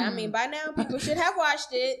 So, like, by now people should have watched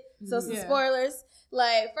it. So some spoilers.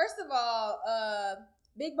 Like, first of all,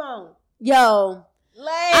 Big Bone. Yo.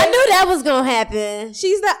 Like, I knew that was gonna happen.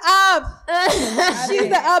 She's the op. She's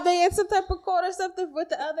the op. They in some type of court or something with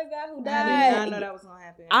the other guy who died. I did not know that was gonna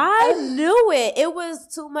happen. I knew it. It was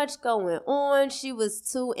too much going on. She was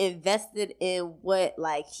too invested in what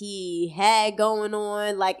like he had going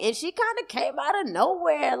on. Like, and she kind of came out of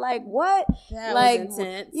nowhere. Like, what? That like, was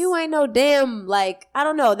intense. You ain't no damn, like, I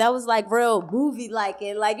don't know. That was like real movie like,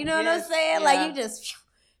 and like, you know what I'm saying? Yeah. Like, you just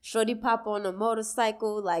shorty pop on a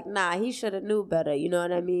motorcycle. Like, nah, he should have knew better. You know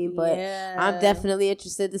what I mean? But I'm definitely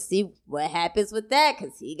interested to see what happens with that,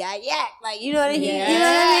 because he got yacked. Like, you know what I mean? You know what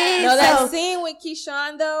I mean? No, that scene with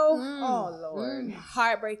Keyshawn though. Oh Lord,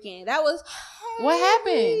 heartbreaking. That was what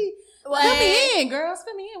happened. Fill me in, girls.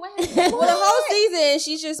 Fill me in. What happened? Well, the whole season,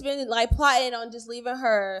 she's just been like plotting on just leaving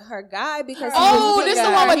her guy because this is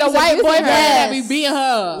the one with the white boyfriend that be beating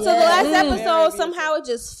her. So the last episode, somehow it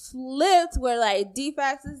just flipped where like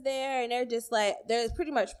D-Fax is there, and they're just like, there's pretty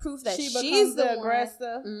much proof that she's the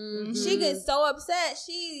aggressor. She gets so upset.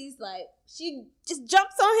 She's like, she just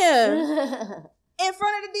jumps on him. In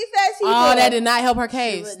front of the D-Fax people. Oh, that did not help her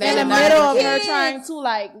case. In the middle of her trying to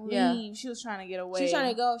like leave. She was trying to get away. She's trying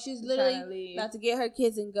to go. She's literally about to get her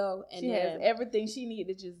kids and go. And she has everything she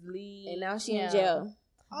needed to just leave. And now she's in jail.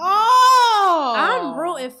 Oh, I'm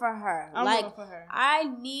rooting for her. I'm rooting for her. I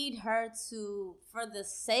need her to, for the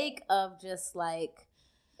sake of just like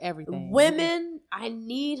everything. Women, I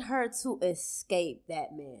need her to escape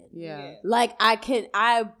that man. Yeah. Like, I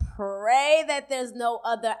pray that there's no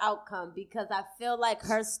other outcome, because I feel like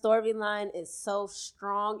her storyline is so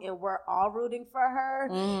strong and we're all rooting for her.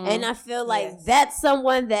 And I feel like that's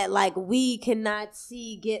someone that like we cannot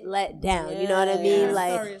see get let down. You know what I mean? Her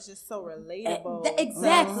Like, story is just so relatable.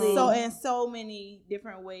 Exactly. So in so many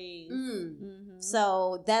different ways.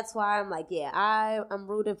 So that's why I'm like, I'm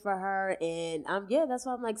rooting for her, and that's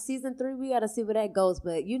why I'm like, season 3, we gotta see where that goes.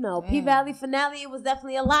 But P-Valley finale, it was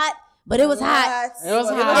definitely a lot, but it was hot. It was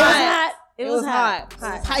hot. It was hot. It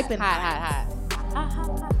was hyping. Hot.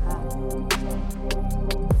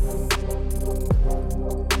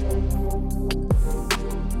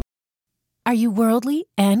 Are you worldly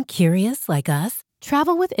and curious like us?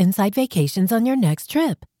 Travel with Insight Vacations on your next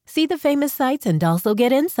trip. See the famous sights and also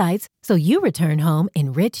get insights so you return home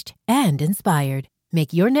enriched and inspired.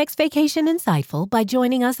 Make your next vacation insightful by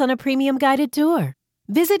joining us on a premium guided tour.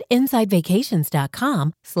 Visit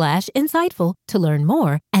insightvacations.com/insightful to learn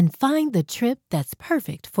more and find the trip that's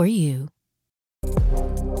perfect for you.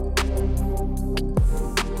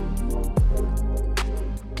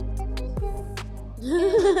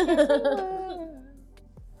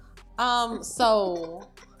 So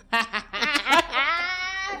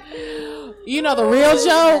you know the real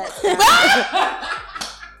joke?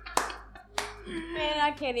 Man,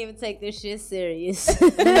 I can't even take this shit serious.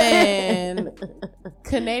 Man,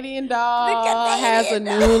 Canadian Doll has a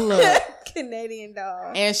new look. Canadian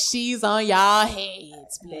Doll. And she's on y'all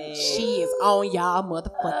heads, man. She is on y'all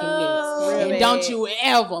motherfucking necks. And don't you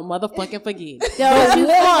ever motherfucking forget. Don't you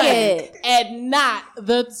forget. And not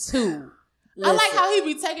the 2. Listen. I like how he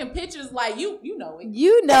be taking pictures like you know it.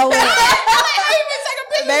 You know it. I like how he be taking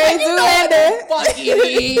Barry Zoolander. Fuck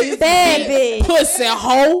it is. Baby. Pussy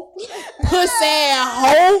hoe.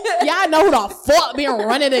 Y'all know who the fuck been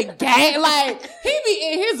running the game. Like, he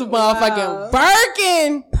be in his motherfucking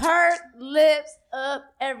Birkin. Pert, lips up,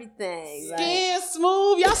 everything. Skin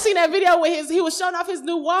smooth. Y'all seen that video where he was showing off his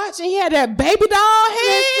new watch and he had that baby doll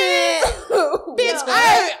head? Bitch,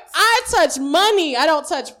 I touch money. I don't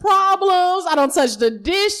touch problems. I don't touch the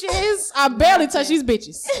dishes. I barely touch these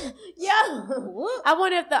bitches. Yo, I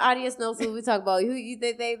wonder if the audience knows who we talk about. Who you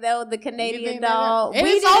think they know? The Canadian doll. And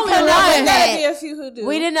it's only one. Gotta be a few who do.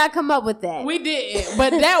 We did not come up with that. We didn't,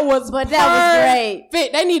 but that was great.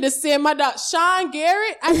 Fit. They need to send my dog Sean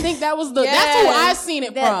Garrett. I think that was the. That's who I seen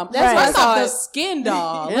it from. That's First off, the skin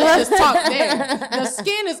doll. Let's just talk there. The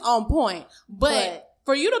skin is on point, but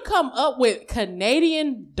for you to come up with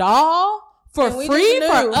Canadian doll for free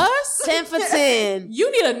for us, 10 for 10.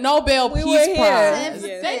 You need a Nobel Peace Prize.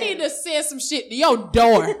 They need to send some shit to your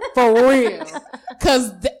door for real,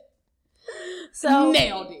 cause so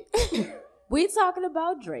nailed it. We talking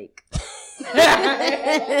about Drake.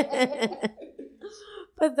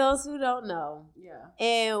 For those who don't know. Yeah.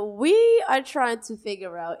 And we are trying to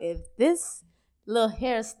figure out if this little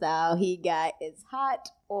hairstyle he got is hot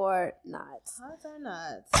or not. Hot or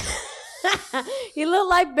not? He looked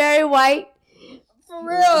like Barry White. For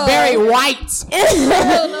real. Barry White.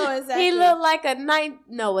 I don't know exactly. He looked like a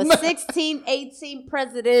 16, 18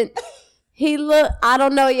 president. He looked, I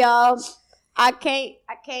don't know, y'all. I can't.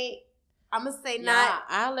 I'm going to say not.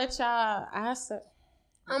 I'll let y'all. I'm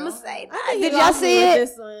going to say not. Did y'all see it?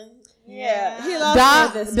 This one. Yeah. He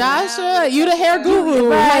lost me with this Dashhh, you the hair guru.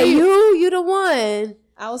 Right, you the one.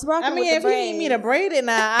 I was rocking I mean, with if the he need me to braids. braid it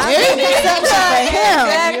now, I'll make an exception for him.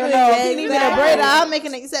 Exactly. You know, if he need me to braid it, I'll make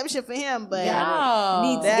an exception for him. But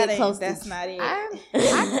Need to get close. That's not it.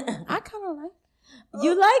 I kind of like it.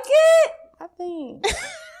 You like it?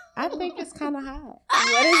 I think it's kind of hot.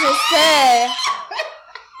 What does it say?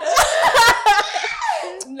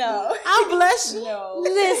 No. I'm blushing. No.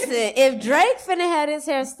 Listen, if Drake finna have his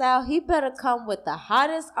hairstyle, he better come with the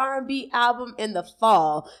hottest R&B album in the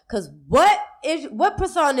fall. Cause what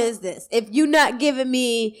persona is this? If you not giving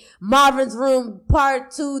me Marvin's Room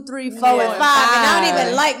Part 2, 3, 4, and 5, and I don't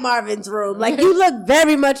even like Marvin's Room. Like you look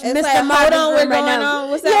very much Mr. Like, Marvin's hold on, Room we're right going now. on.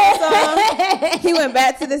 What's that song? He went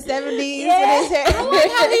back to the 70s with his hair. I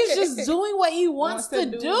like how he's just doing what he wants to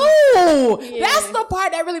do. Yeah. That's the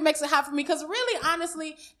part that really makes it hot for me. Because really,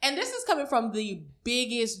 honestly, and this is coming from the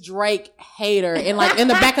biggest Drake hater in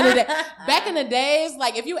the back of the day. Back in the days,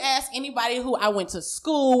 like if you ask anybody who I went to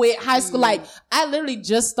school with, high school, like I literally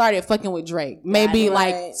just started fucking with Drake. Maybe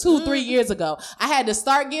like 2-3 years ago. I had to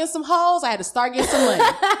start getting some hoes. I had to start getting some money.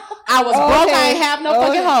 I was broke. I ain't have no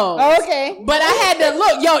fucking hoes. Okay. But I had to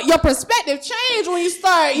look, your perspective changed when you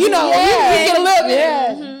start, you get a little bit.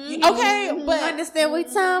 Yeah. Okay, but I understand what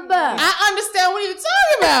you're talking about. I understand what you're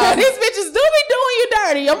talking about. These bitches do be doing you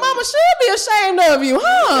dirty. Your mama should be ashamed of you,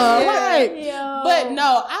 huh? But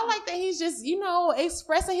no, I like that he's just,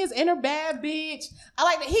 expressing his inner bad bitch. I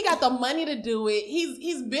like that he got the money to do it.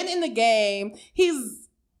 He's been in the game. He's in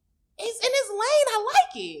his lane. I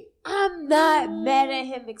like it. I'm not mad at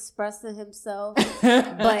him expressing himself,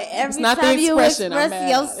 but every time you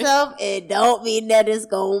express yourself, it don't mean that it's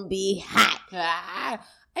gonna be hot.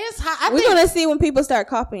 It's hot. We're gonna see when people start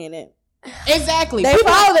copying it. Exactly. They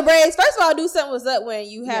follow the braids. First of all, do something was up when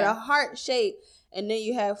you had a heart shape and then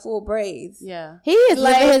you have full braids. Yeah. He is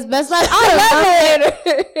living his best life.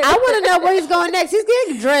 I want to know where he's going next. He's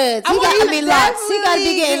getting dreads. He got to be locks. He got to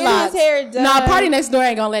be getting locks. No, Party Next Door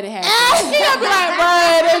ain't gonna let it happen. He gonna be like,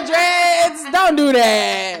 bro, the dreads. Don't do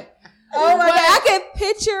that. Oh my God, I can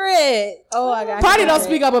picture it. Oh my God. Party don't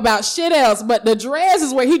speak up about shit else, but the dreads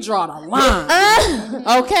is where he draw the line.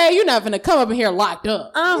 Okay, you're not gonna come up in here locked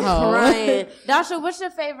up. I'm crying. Dashhh, what's your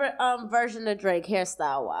favorite version of Drake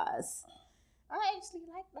hairstyle wise? I actually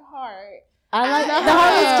like the heart. I like the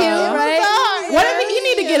heart is cute, right? What if he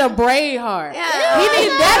need to get a braid heart? Yeah.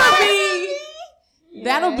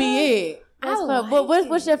 That'll be it. But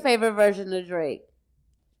what's your favorite version of Drake?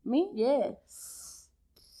 Me? Yeah.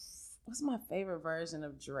 What's my favorite version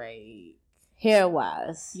of Drake? Hair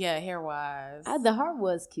wise. Yeah, hair wise. The heart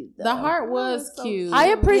was cute though. The heart was cute. I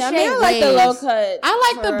appreciate I like the low cut.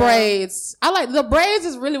 I like the braids. The braids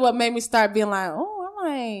is really what made me start being like,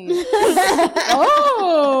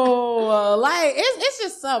 it's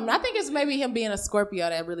just something. I think it's maybe him being a Scorpio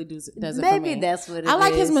that really does it for me. Maybe that's what it is. I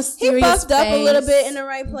like his mysterious He buffed up a face. little bit in the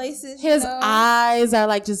right places. His eyes are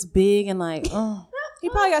like just big and like, He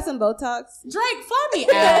probably got some Botox. Drake, fly me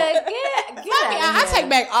out. Get I take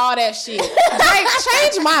back all that shit. Drake,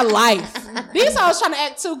 change my life. These hoes trying to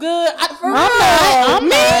act too good. I'm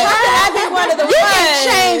not one of the ones. You can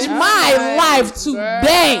change my life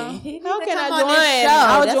today. How can I join?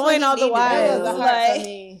 I'll join all the wives.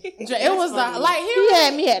 It was like he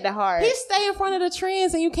had me at the heart. He stay in front of the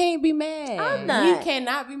trends and you can't be mad. I'm not. You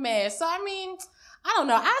cannot be mad. So I mean, I don't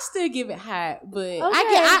know. I still give it hot, but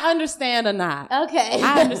I understand or not. Okay.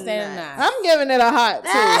 I understand or not. I'm giving it a hot too.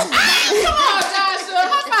 Come on, Dashhh.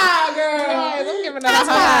 High five, girl. Yes, I'm giving it a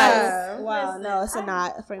hot. Wow, no, it's a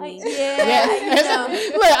not for me.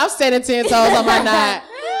 Look, I'm standing 10 toes on my knot.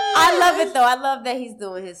 I love it though. I love that he's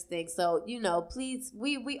doing his thing. So, please,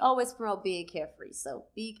 we always promote being carefree. So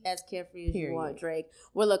be as carefree as you want, Drake.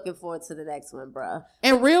 We're looking forward to the next one, bruh.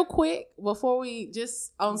 And real quick, before we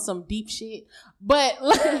just on some deep shit, but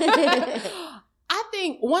I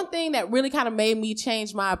think one thing that really kind of made me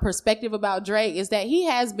change my perspective about Drake is that he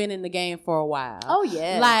has been in the game for a while. Oh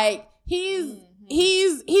yeah. Like he's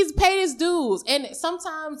paid his dues. And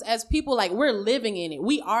sometimes as people, like, we're living in it.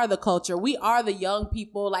 We are the culture. We are the young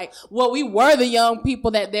people. Like, well, we were the young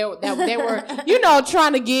people that they were,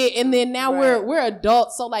 trying to get. And then now we're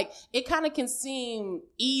adults. So like, it kind of can seem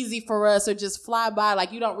easy for us or just fly by.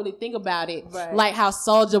 Like, you don't really think about it. Right. Like how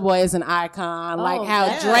Soulja Boy is an icon. Like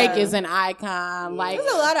how Drake is an icon. Like,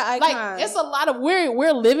 there's a lot of icons. Like, it's a lot of,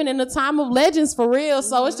 we're living in a time of legends for real.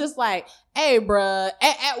 So it's just like, hey, bruh,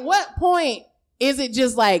 at what point is it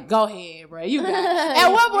just like, go ahead, bro? You got it.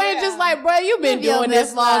 At what point it's just like, bro, you've been doing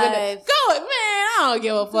this long enough. Go, man, I don't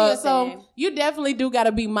give a fuck. So you definitely do got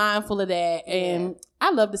to be mindful of that. And I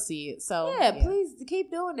love to see it. So yeah, please keep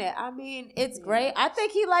doing that. I mean, it's great. I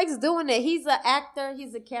think he likes doing it. He's an actor.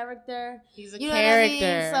 He's a character. He's a character. character. What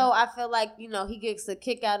I mean? So I feel like, he gets a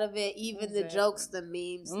kick out of it. Even the jokes, the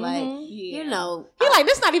memes, like, he like,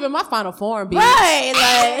 this not even my final form, bitch. Right,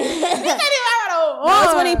 like. This not even my final form.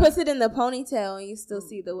 That's when he puts it in the ponytail and you still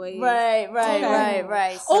see the wave. Right.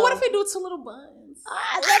 So, what if he do 2 little buns?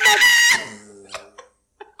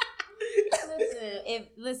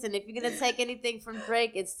 Listen, if you're gonna take anything from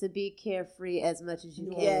Drake, it's to be carefree as much as you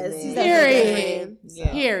can. Yes, period. So,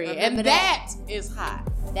 period. And that is hot.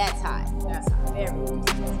 That's hot. That's hot. Very good.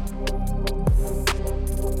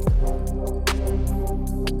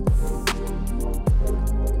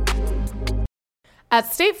 At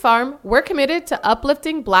State Farm, we're committed to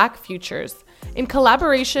uplifting Black futures. In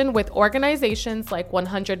collaboration with organizations like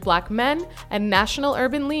 100 Black Men and National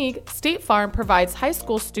Urban League, State Farm provides high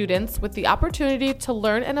school students with the opportunity to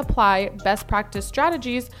learn and apply best practice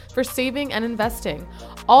strategies for saving and investing,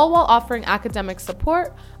 all while offering academic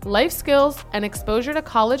support, life skills, and exposure to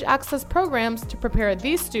college access programs to prepare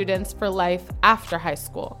these students for life after high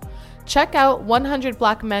school. Check out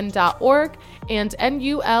 100blackmen.org and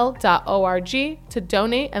nul.org to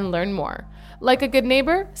donate and learn more. Like a good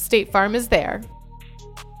neighbor, State Farm is there.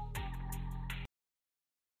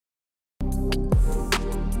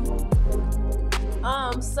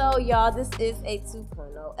 So y'all, this is a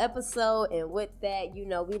 2.0 episode, and with that, we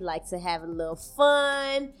like to have a little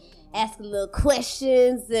fun, ask a little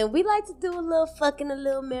questions, and we like to do a little fucking, a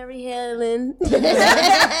little Mary Helen.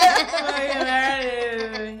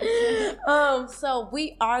 So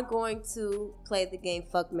we are going to play the game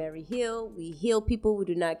Fuck, Marry, Heal. We heal people, we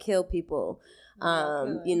do not kill people. We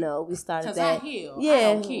started that. I heal. Yeah. I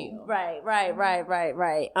don't kill.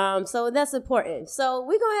 Right. So that's important. So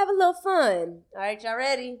we're gonna have a little fun. All right, y'all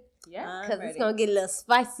ready? Yeah. Because it's gonna get a little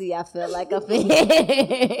spicy, I feel like, up in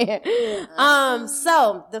here.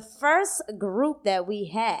 So the first group that we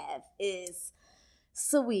have is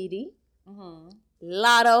Sweetie,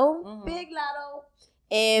 Lotto, Big Lotto,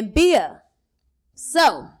 and Bia.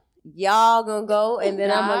 So y'all gonna go, and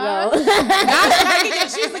then I'm gonna go.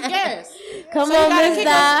 She's a guest. Come on, Miss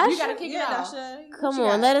Dash. You gotta kick it off. Come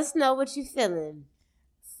on, let us know what you feeling.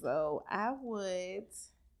 So I would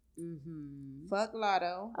fuck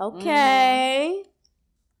Lotto. Okay.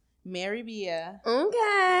 Marry Bia.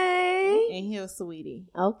 Okay. And heal Sweetie.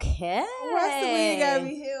 Okay. Why Sweetie gotta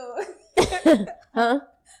be healed? Huh?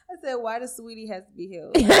 I said, why does Sweetie has to be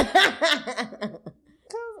healed? Because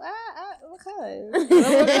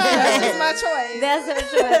that's my choice. That's her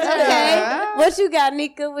choice. Okay. What you got,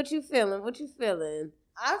 Nika? What you feeling?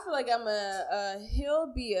 I feel like I'm a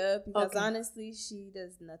heal Bia because honestly, she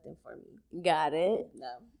does nothing for me. Got it.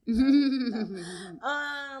 No.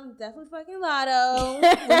 Definitely fucking Lotto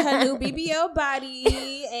with her new BBL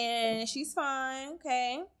body, and she's fine.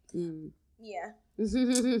 Okay. Yeah.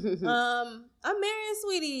 I'm marrying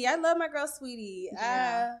Sweetie. I love my girl Sweetie.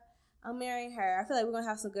 Yeah. I'm marrying her. I feel like we're gonna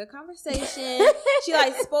have some good conversation. She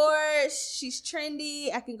likes sports. She's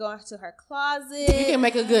trendy. I can go into her closet. You can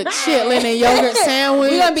make a good chitlin and yogurt sandwich.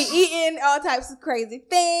 We're gonna be eating all types of crazy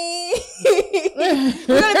things.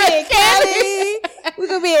 We're gonna be in Cali. We're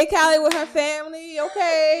gonna be in Cali with her family.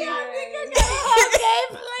 Okay.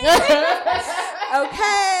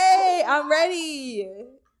 Okay. I'm ready.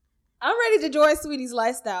 I'm ready to join Sweetie's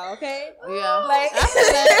lifestyle, okay? Yeah. Like,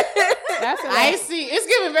 that's icy. It's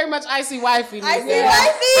giving very much icy wifey. Icy yeah.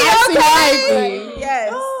 wifey, Icy okay.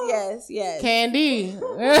 wifey. Yes. Candy.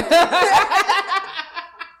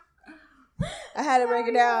 I had to break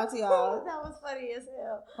it down to y'all. That was funny as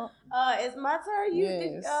hell. It's my turn.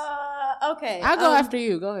 Yes. Okay. I'll go after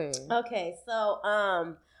you. Go ahead. Okay, so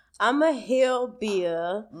I'm a hill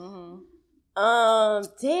beer. Mm-hmm.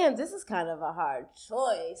 Damn, this is kind of a hard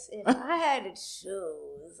choice. If I had to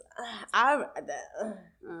choose, I'm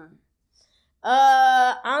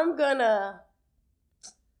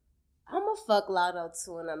gonna fuck Lotto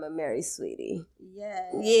too, and I'm gonna marry Sweetie.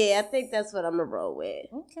 Yes. Yeah, I think that's what I'm gonna roll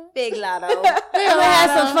with. Okay. Big Lotto. I'm gonna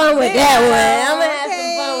have some fun with that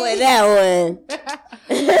one.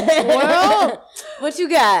 Well, what you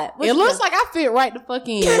got? It looks like I fit right the fuck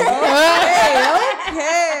in. Okay.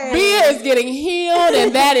 Bia is getting healed,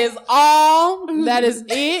 and that is all. That is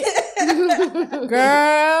it.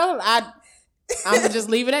 Girl, I'm just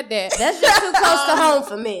leave it at that. That's just too close to home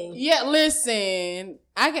for me. Yeah, listen.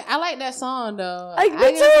 I like that song though. Me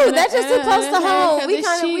too. That's just too close to home. We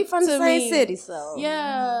from the same city, so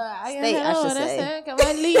yeah. State, I should say.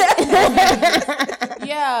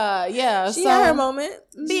 Yeah. She had her moment.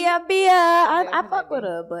 Bia. I fuck with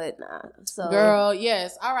her, but nah. So girl,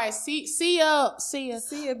 yes. All right. See ya. Bia.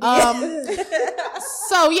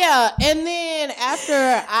 So yeah, and then after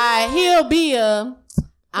I heal Bia,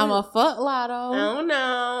 I'm a fuck Lotto. Oh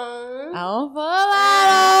no. I'm fuck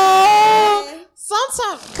Lotto.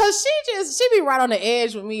 Sometimes, cause she be right on the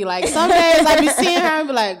edge with me. Like some days I be seeing her and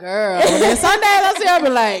be like, girl. And then some days I see her and be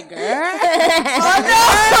like, girl. Oh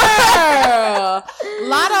no.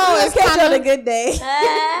 Lotto is kind of a good day.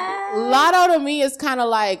 Lotto to me is kind of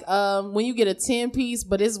like when you get a 10-piece,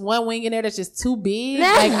 but it's one wing in there that's just too big.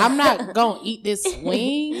 Like I'm not gonna eat this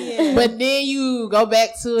wing, but then you go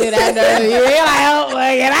back to it after you're like, oh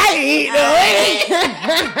my god, I eat the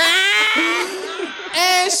wing.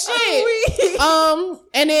 And shit.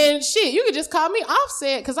 And then shit, you could just call me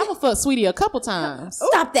Offset because I'm gonna fuck Sweetie a couple times.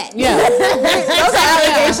 Stop that. Yeah. Those are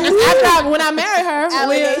allegations. After when I marry her,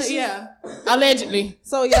 allegedly.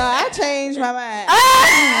 So y'all, I changed my mind.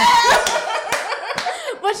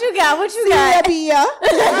 What you got? Bia.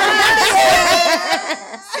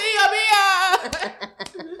 See ya, Bia.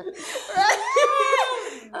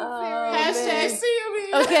 Hashtag see ya,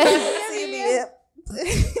 Bia. Okay. See Bia.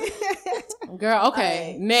 Girl,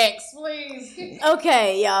 okay. Next, please.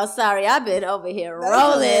 Okay, y'all. Sorry, I've been over here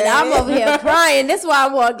rolling. I'm over here crying. That's why I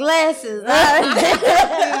wore glasses. All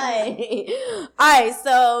right,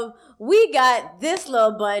 so we got this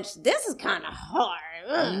little bunch. This is kind of hard.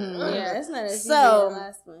 Yeah, it's not as easy as the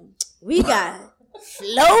last one. We got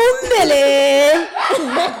Flo Millie.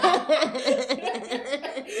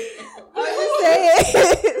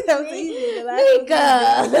 That was easy.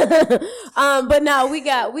 But no, we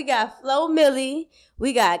got Flo Millie,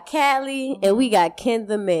 we got Callie, and we got Ken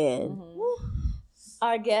the Man.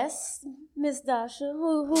 Our guest, Miss Dashhh.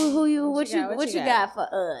 What you got for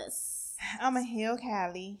us? I'm a hill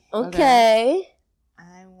Callie. Okay.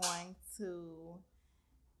 I'm going to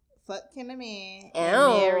fuck Ken the Man Ow.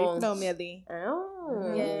 and marry Flo Millie.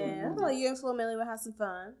 Oh. Yeah, I feel like you and Flo Millie would have some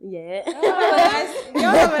fun. Yeah.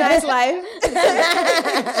 Y'all have a nice life.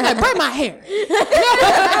 Like, burn my hair.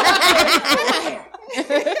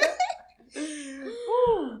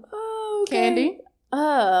 Candy.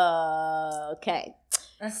 Okay.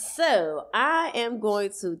 So I am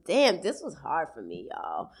going to. Damn, this was hard for me,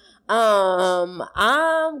 y'all.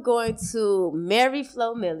 I'm going to marry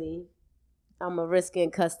Flo Millie. I'm a risk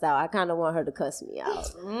getting cussed out. I kind of want her to cuss me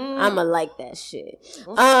out. I'ma like that shit.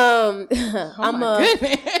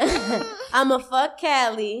 I'm a fuck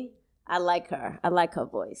Callie. I like her. I like her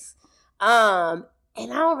voice. And I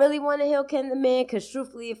don't really want to heal Ken the Man because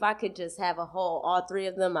truthfully, if I could just have all three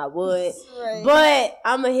of them, I would. Right. But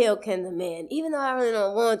I'm a heal Ken the Man, even though I really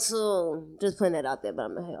don't want to. Just putting that out there, but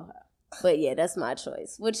I'm gonna heal her. But yeah, that's my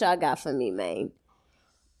choice. What y'all got for me, man?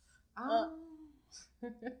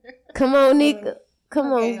 Come on, Nika.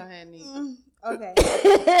 Come on. Go ahead, Nika. Okay.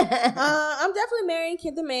 I'm definitely marrying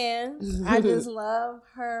Ken the Man. I just love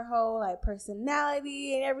her whole like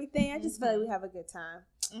personality and everything. I just feel like we have a good time.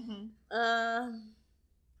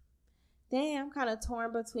 Damn, I'm kind of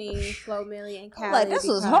torn between Flo Milli and Cali. Like, this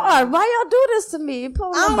was hard. Why y'all do this to me? I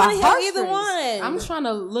don't want to hear either one. I'm trying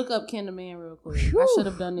to look up Ken the Man real quick. I should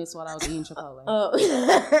have done this while I was eating Chipotle.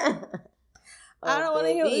 I don't want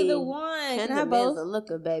to hear either one. Ken Can I the both? Man's a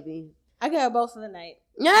looker, baby. I can have both for the night.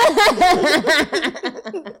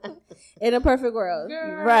 In a perfect world.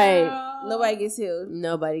 Girl. Right. Nobody gets healed.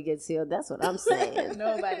 Nobody gets healed. That's what I'm saying.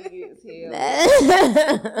 Nobody gets healed.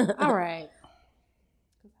 All right.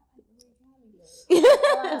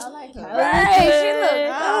 I like her. Right. She look.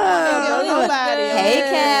 Nobody. Hey,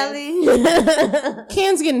 Callie.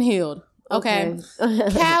 Ken's getting healed. Okay.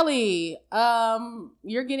 Callie,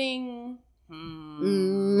 you're getting...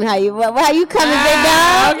 how you coming, big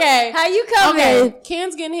dog? Okay. How you coming? Okay.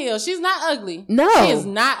 Ken's getting healed. She's not ugly. No. She is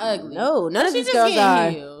not ugly. No, none of She's these just girls getting are.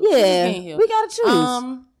 healed. Yeah. She's just getting healed. We gotta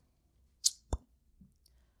choose.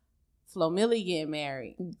 Flo Milli getting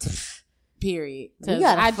married. Period. We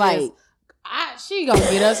gotta fight. She gonna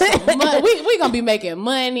get us some money. We gonna be making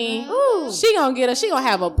money. Ooh. She gonna get us. She gonna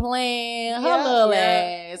have a plan. Her little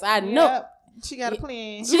ass. I know. She got a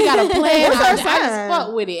plan. She got a plan. I just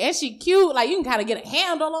fuck with it. And she cute. Like, you can kind of get a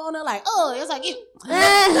handle on her. Like, oh, it's like you.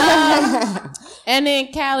 And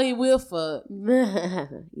then Callie will fuck.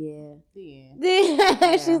 Yeah.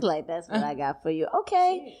 She's like, that's what I got for you.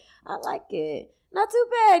 Okay. I like it. Not too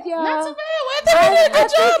bad, y'all. Not too bad.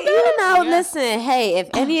 Good job, you know, listen, hey, if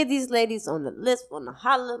any of these ladies on the list want to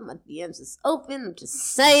holler, my DMs is open. I'm just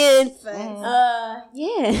saying.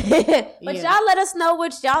 Yeah. But y'all let us know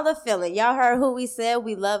what y'all are feeling. Y'all heard who we said.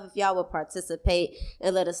 We love if y'all would participate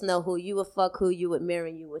and let us know who you would fuck, who you would marry,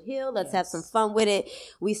 and you would heal. Let's have some fun with it.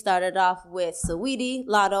 We started off with Saweetie,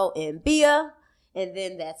 Lotto, and Bia. And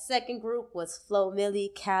then that second group was Flo Milli,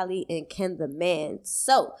 Callie, and Ken the Man.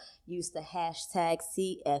 So use the hashtag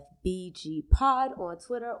CFBGPod on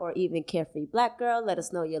Twitter or even Carefree Black Girl. Let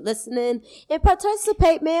us know you're listening and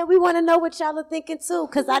participate, man. We want to know what y'all are thinking too,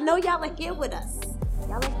 because I know y'all are here with us.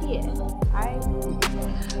 Y'all are here. All right?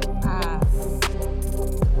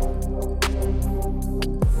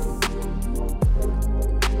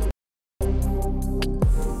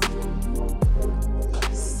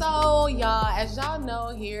 So, y'all, as y'all know,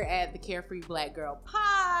 here at the Carefree Black Girl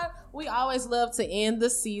Pod, we always love to end the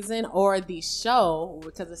season or the show,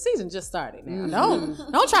 because the season just started now.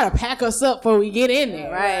 Don't try to pack us up before we get in there.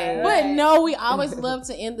 Right. But no, we always love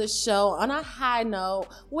to end the show on a high note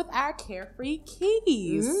with our Carefree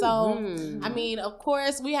Keys. So, I mean, of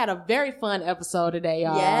course, we had a very fun episode today,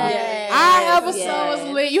 y'all. Yes. Our episode was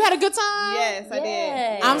lit. You had a good time? Yes, I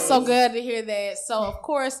did. I'm so glad to hear that. So, of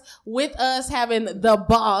course, with us having the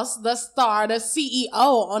boss, the star, the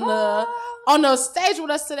CEO on the stage with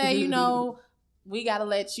us today, you know, we got to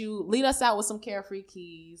let you lead us out with some Carefree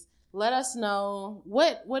Keys. Let us know,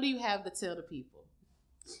 what do you have to tell the people?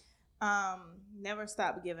 Never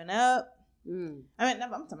stop giving up. I mean,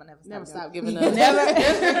 I'm talking about never stop giving up.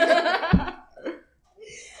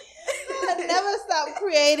 Never stop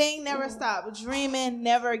creating, never stop dreaming,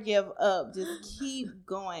 never give up. Just keep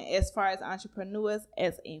going. As far as entrepreneurs,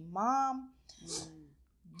 as a mom,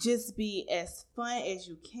 just be as fun as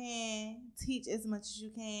you can, teach as much as you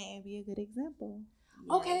can, and be a good example.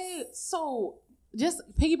 Okay, so just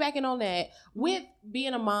piggybacking on that, with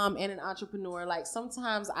being a mom and an entrepreneur, like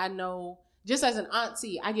sometimes I know, just as an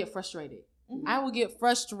auntie, I get frustrated. I will get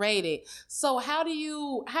frustrated. So how do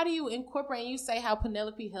you incorporate, and you say how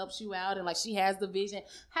Penelope helps you out and like she has the vision.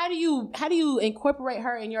 How do you incorporate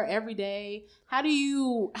her in your everyday? How do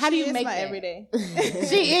you make my everyday?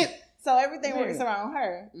 She is. So everything works around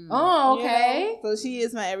her. Oh, okay. You know? So she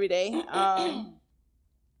is my everyday.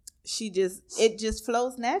 It just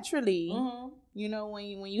flows naturally. You know,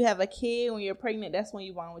 when you have a kid, when you're pregnant, that's when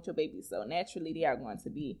you bond with your baby. So naturally they are going to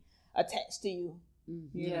be attached to you.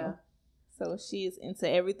 You know? So she is into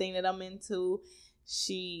everything that I'm into.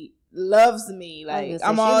 She loves me. Like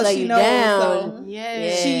I'm all she knows. So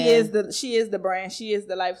she is the brand. She is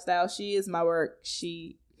the lifestyle. She is my work.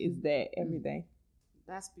 She is that everything.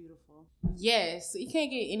 That's beautiful. Yes, you can't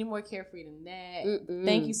get any more carefree than that.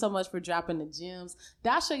 Thank you so much for dropping the gems.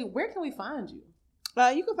 Dashhh, where can we find you?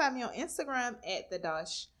 You can find me on Instagram at the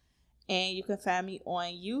Dashhh, and you can find me on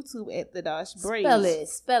YouTube at the Dashhh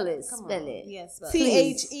Braids. Spell it. Yes,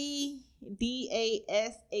 THEDASHHH.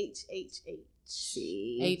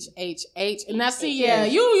 HHH. And I see,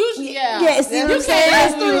 you usually, Yes, you say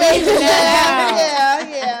that's 3 H's.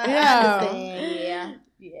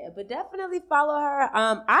 Yeah. but definitely follow her.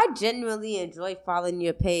 I genuinely enjoy following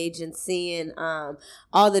your page and seeing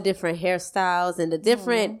all the different hairstyles and the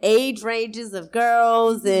different age ranges of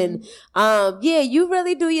girls. And you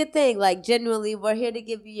really do your thing. Like, genuinely, we're here to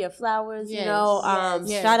give you your flowers, you know.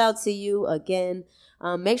 Shout out to you again.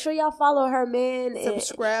 Make sure y'all follow her, man.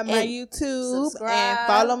 Subscribe my YouTube and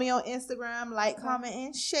follow me on Instagram. Like, comment,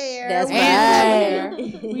 and share. That's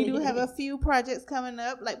right. We do have a few projects coming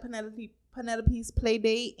up, like Penelope's play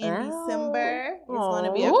date in December. It's going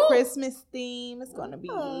to be a Christmas theme. It's going to be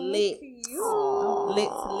lit. Lit.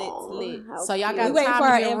 So y'all got wait time for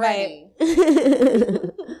our to get invite. ready.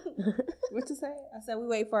 What you say? I said we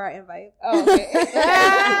wait for our invite. Oh, okay.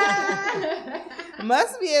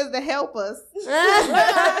 Must be as to help us.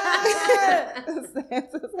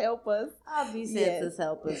 Santa's help us. I'll be Santa's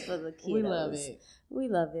help us for the kiddos. We love it. We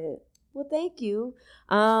love it. Well, thank you.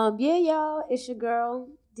 Y'all, it's your girl,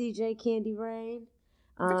 DJ Candy Rain.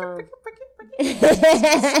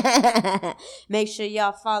 Make sure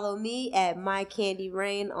y'all follow me at My Candy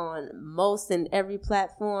Rain on most and every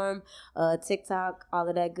platform, TikTok, all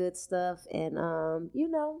of that good stuff, and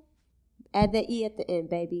add that E at the end,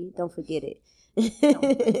 baby. Don't forget it.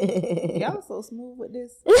 Y'all so smooth with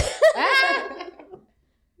this.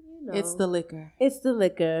 It's the liquor. It's the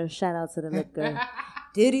liquor. Shout out to the liquor.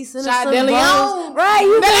 Diddy send us Shot some De Leon. bottles. Right,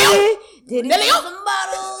 you did. Diddy De send Leon. some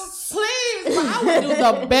bottles. Please, I would do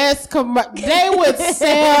the best commercial. They would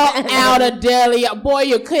sell out a deli. Boy,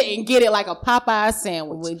 you couldn't get it like a Popeye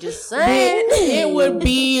sandwich. We just saying. It would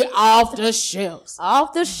be off the shelves.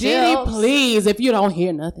 Off the Diddy, shelves. please, if you don't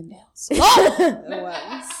hear nothing else. Send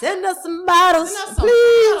us some bottles, Send us some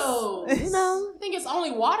please. bottles. You know. I think it's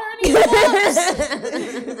only water in these cups.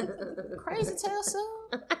 Crazy tale soon.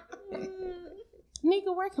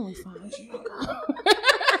 Nika, where can we find you?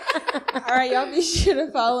 All right, y'all be sure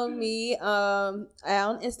to follow me on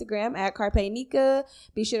Instagram at Carpe Nika.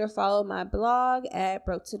 Be sure to follow my blog at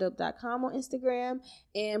broketodope.com on Instagram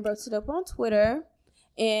and broketodope on Twitter.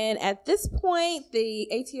 And at this point, the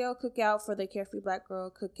ATL cookout for the Carefree Black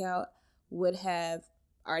Girl cookout would have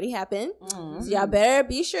already happened. So y'all better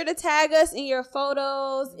be sure to tag us in your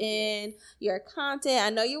photos and your content.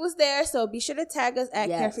 I know you was there, so be sure to tag us at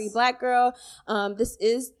Carefree Black Girl. This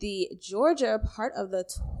is the Georgia part of the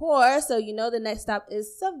tour, so you know the next stop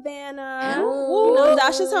is Savannah. You know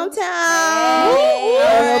Dashh's hometown.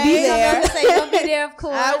 I will be there. You'll be there, of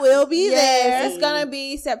course. I will be there. It's gonna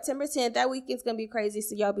be September 10th. That weekend's gonna be crazy,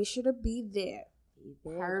 so y'all be sure to be there.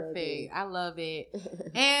 Perfect. I love it.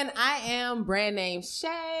 And I am brand name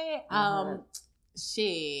Shay.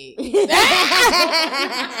 Shit.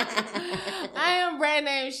 I am brand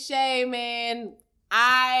name Shay, man.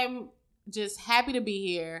 I'm just happy to be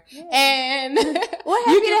here. Yeah. And we're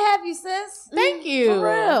happy to have you, sis. Thank you. For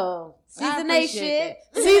real. Season 8 shit.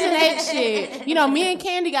 Season 8 shit. You know, me and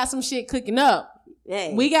Candy got some shit cooking up.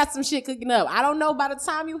 Hey. We got some shit cooking up. I don't know by the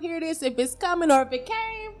time you hear this if it's coming or if it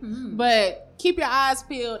came, but keep your eyes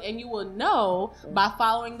peeled and you will know by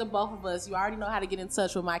following the both of us. You already know how to get in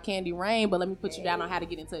touch with My Candy Rain, but let me put you down on how to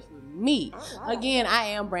get in touch with me. Again, I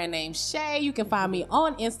am brand name Shay. You can find me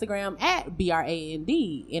on Instagram at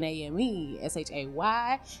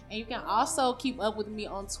BRANDNAMESHAY. And you can also keep up with me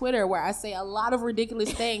on Twitter where I say a lot of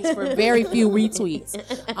ridiculous things for very few retweets.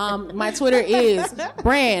 My Twitter is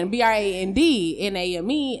brand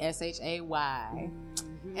BRANDNAMESHAY.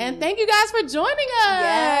 And thank you guys for joining us.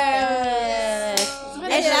 Yes.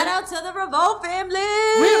 And shout out to the Revolt family.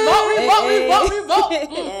 Revolt.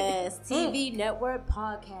 Yes. TV Network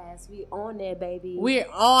Podcast. We on there, baby. We're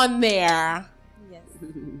on there. Yes.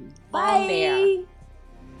 Bye. On there.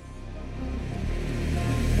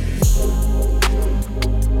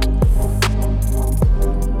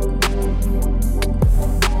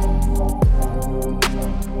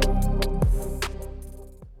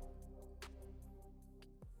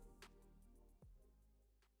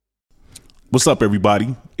 What's up,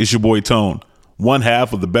 everybody? It's your boy Tone, one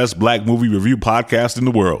half of the best black movie review podcast in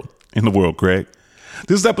the world. Craig.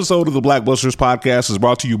 This episode of the Blackbusters podcast is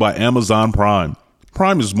brought to you by Amazon Prime.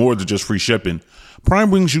 Prime is more than just free shipping. Prime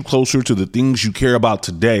brings you closer to the things you care about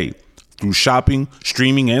today through shopping,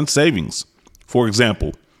 streaming, and savings. For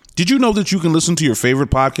example, did you know that you can listen to your favorite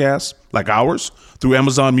podcasts, like ours, through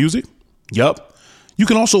Amazon Music? Yup. You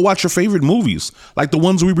can also watch your favorite movies, like the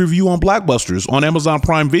ones we review on Blackbusters on Amazon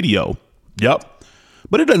Prime Video. Yep.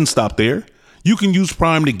 But it doesn't stop there. You can use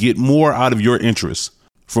Prime to get more out of your interests.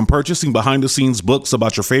 From purchasing behind-the-scenes books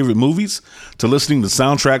about your favorite movies to listening to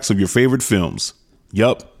soundtracks of your favorite films.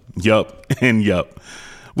 Yup, and yup.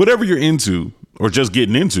 Whatever you're into or just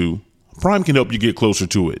getting into, Prime can help you get closer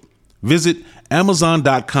to it. Visit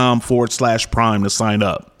Amazon.com/Prime to sign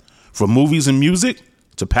up. From movies and music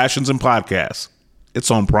to passions and podcasts, it's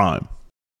on Prime.